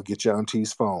 Y'all get your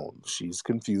auntie's phone. She's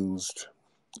confused,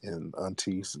 and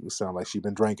auntie sound like she's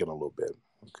been drinking a little bit.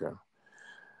 Okay.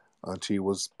 Auntie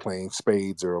was playing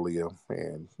spades earlier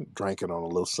and drinking on a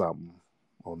little something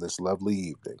on this lovely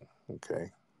evening.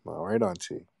 Okay. All right,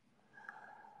 auntie.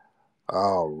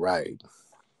 All right.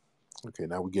 Okay,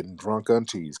 now we're getting drunk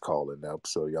aunties calling up,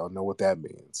 so y'all know what that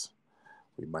means.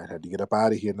 We might have to get up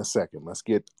out of here in a second. Let's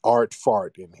get Art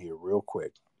Fart in here real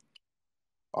quick.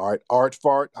 All right, Art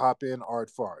Fart, hop in, Art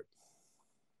Fart.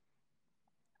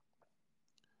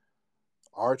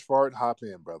 Art Fart, hop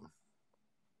in, brother.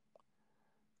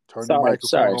 Turn your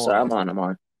microphone on. I'm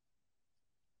on.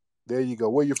 There you go.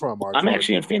 Where you from, Art I'm Fart?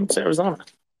 actually in Phoenix, Arizona.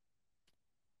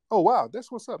 Oh, wow.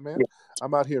 That's what's up, man. Yeah.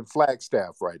 I'm out here in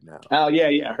Flagstaff right now. Oh,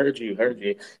 yeah. I heard you.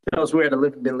 It's weird.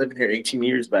 I've been living here 18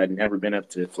 years, but I've never been up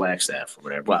to Flagstaff or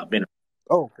whatever. Well, I've been.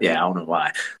 Oh, okay. Yeah, I don't know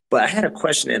why. But I had a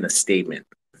question and a statement.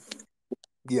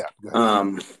 Yeah. Go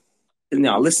ahead.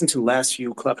 I listened to the last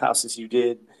few clubhouses you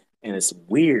did, and it's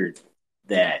weird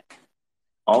that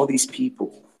all these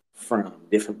people from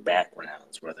different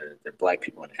backgrounds, whether they're Black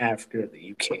people in Africa,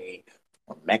 the UK,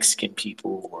 or Mexican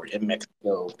people, or in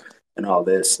Mexico, and all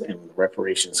this, and when the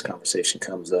reparations conversation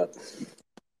comes up,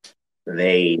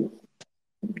 they're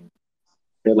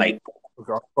like,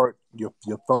 okay,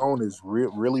 your phone is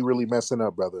really, really messing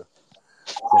up, brother.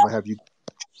 So I'm gonna have you.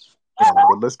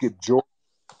 But let's get George.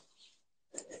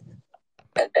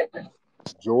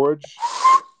 George.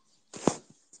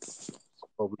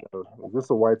 Oh, is this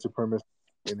a white supremacist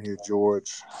in here, George?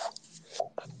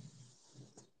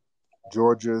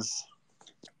 Georges.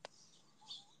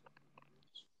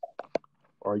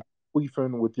 Are you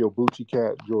Queefing with your Bucci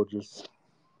cat, Georges.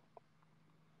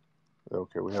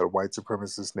 Okay, we had a white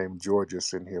supremacist named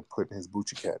Georges in here putting his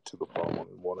Bucci cat to the phone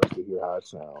and want us to hear how it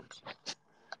sounds.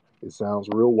 It sounds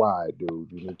real wide,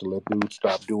 dude. You need to let dude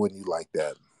stop doing you like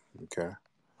that. Okay?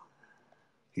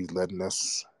 He's letting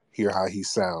us hear how he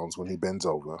sounds when he bends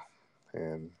over.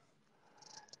 And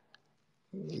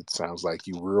it sounds like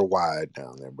you real wide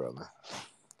down there, brother.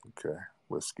 Okay.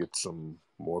 Let's get some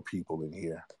more people in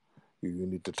here. You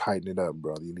need to tighten it up,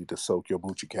 brother. You need to soak your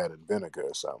Bucci cat in vinegar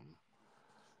or something.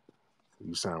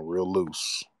 You sound real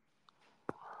loose.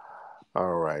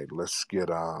 All right, let's get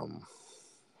one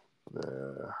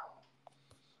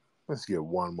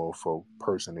more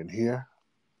person in here.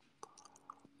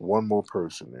 One more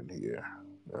person in here.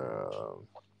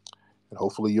 And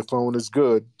hopefully your phone is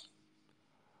good.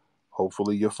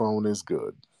 Hopefully your phone is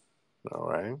good. All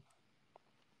right.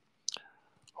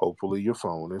 Hopefully your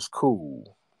phone is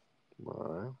cool. All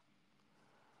right.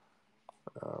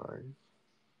 All right.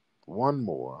 One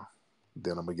more.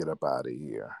 Then I'm going to get up out of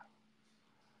here.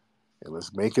 And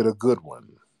let's make it a good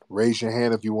one. Raise your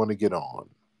hand if you want to get on.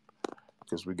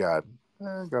 Because we got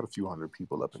a few hundred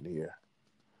people up in here.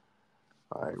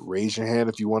 All right. Raise your hand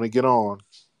if you want to get on.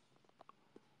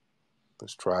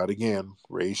 Let's try it again.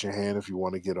 Raise your hand if you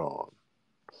want to get on.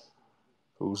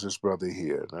 Who's this brother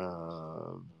here? There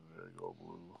you go,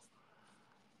 Blue.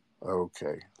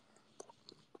 Okay.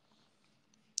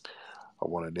 I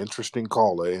want an interesting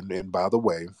caller. And by the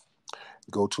way,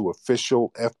 go to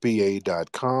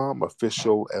officialfba.com,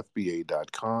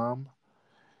 officialfba.com,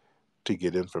 to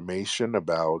get information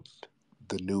about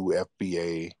the new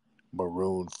FBA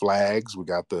maroon flags. We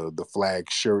got the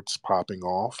flag shirts popping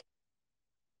off.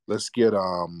 Let's get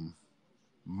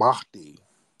Mahdi.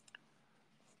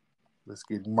 Let's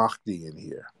get Mahdi in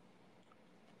here.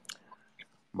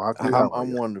 Mahdi, how are I'm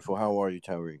you? wonderful. How are you,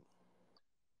 Tariq?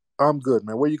 I'm good,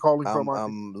 man. Where you calling from, Mahdi?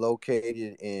 I'm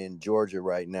located in Georgia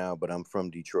right now, but I'm from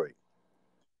Detroit.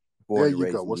 There Born and you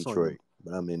raised go. in What's on your Detroit,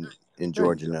 but I'm in There you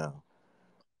Georgia go. now.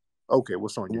 Okay,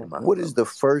 what's on your mind, What brother? is the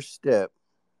first step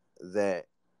that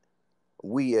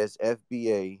we as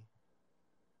FBA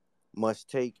must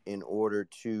take in order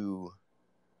to,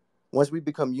 once we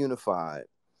become unified,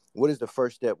 what is the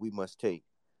first step we must take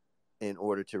in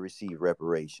order to receive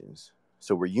reparations?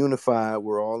 So we're unified,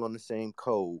 we're all on the same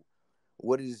code.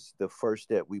 What is the first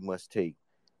step we must take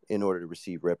in order to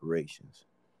receive reparations?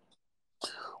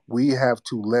 We have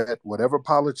to let whatever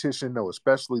politician know,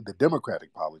 especially the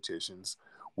Democratic politicians,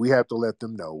 we have to let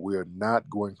them know we're not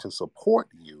going to support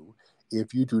you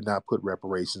if you do not put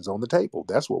reparations on the table.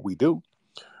 That's what we do.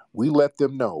 We let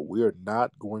them know we're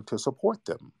not going to support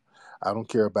them. I don't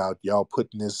care about y'all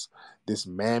putting this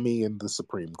mammy in the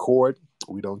Supreme Court.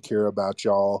 We don't care about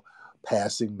y'all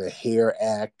passing the Hair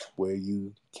Act where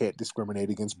you can't discriminate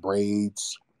against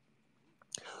braids.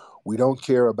 We don't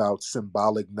care about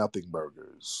symbolic nothing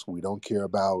burgers. We don't care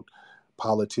about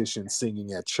politicians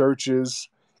singing at churches.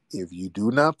 If you do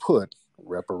not put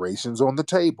reparations on the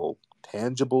table,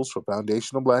 tangibles for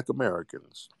foundational Black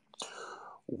Americans,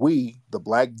 we, the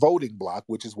Black voting bloc,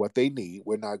 which is what they need,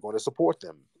 we're not going to support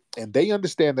them. And they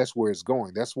understand that's where it's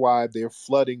going. That's why they're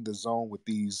flooding the zone with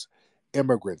these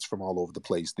immigrants from all over the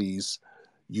place. These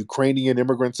Ukrainian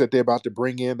immigrants that they're about to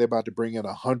bring in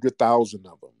 100,000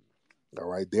 of them. All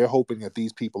right. They're hoping that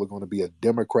these people are going to be a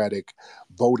Democratic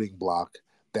voting bloc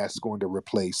that's going to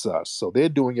replace us. So they're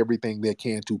doing everything they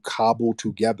can to cobble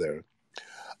together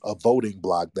a voting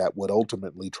bloc that would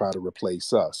ultimately try to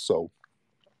replace us. So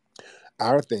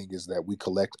our thing is that we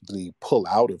collectively pull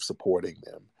out of supporting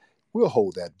them. We'll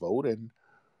hold that vote and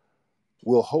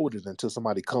we'll hold it until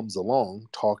somebody comes along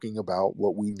talking about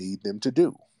what we need them to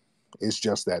do. It's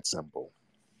just that simple.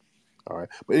 All right.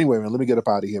 But anyway, man, let me get up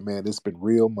out of here, man. It's been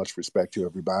real. Much respect to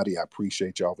everybody. I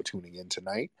appreciate y'all for tuning in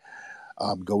tonight.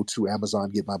 Go to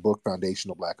Amazon, get my book,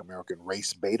 Foundational Black American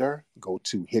Race Baiter. Go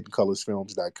to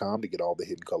hiddencolorsfilms.com to get all the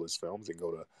Hidden Colors films, and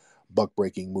go to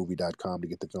buckbreakingmovie.com to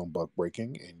get the film Buck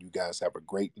Breaking. And you guys have a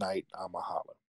great night. I'm a holler.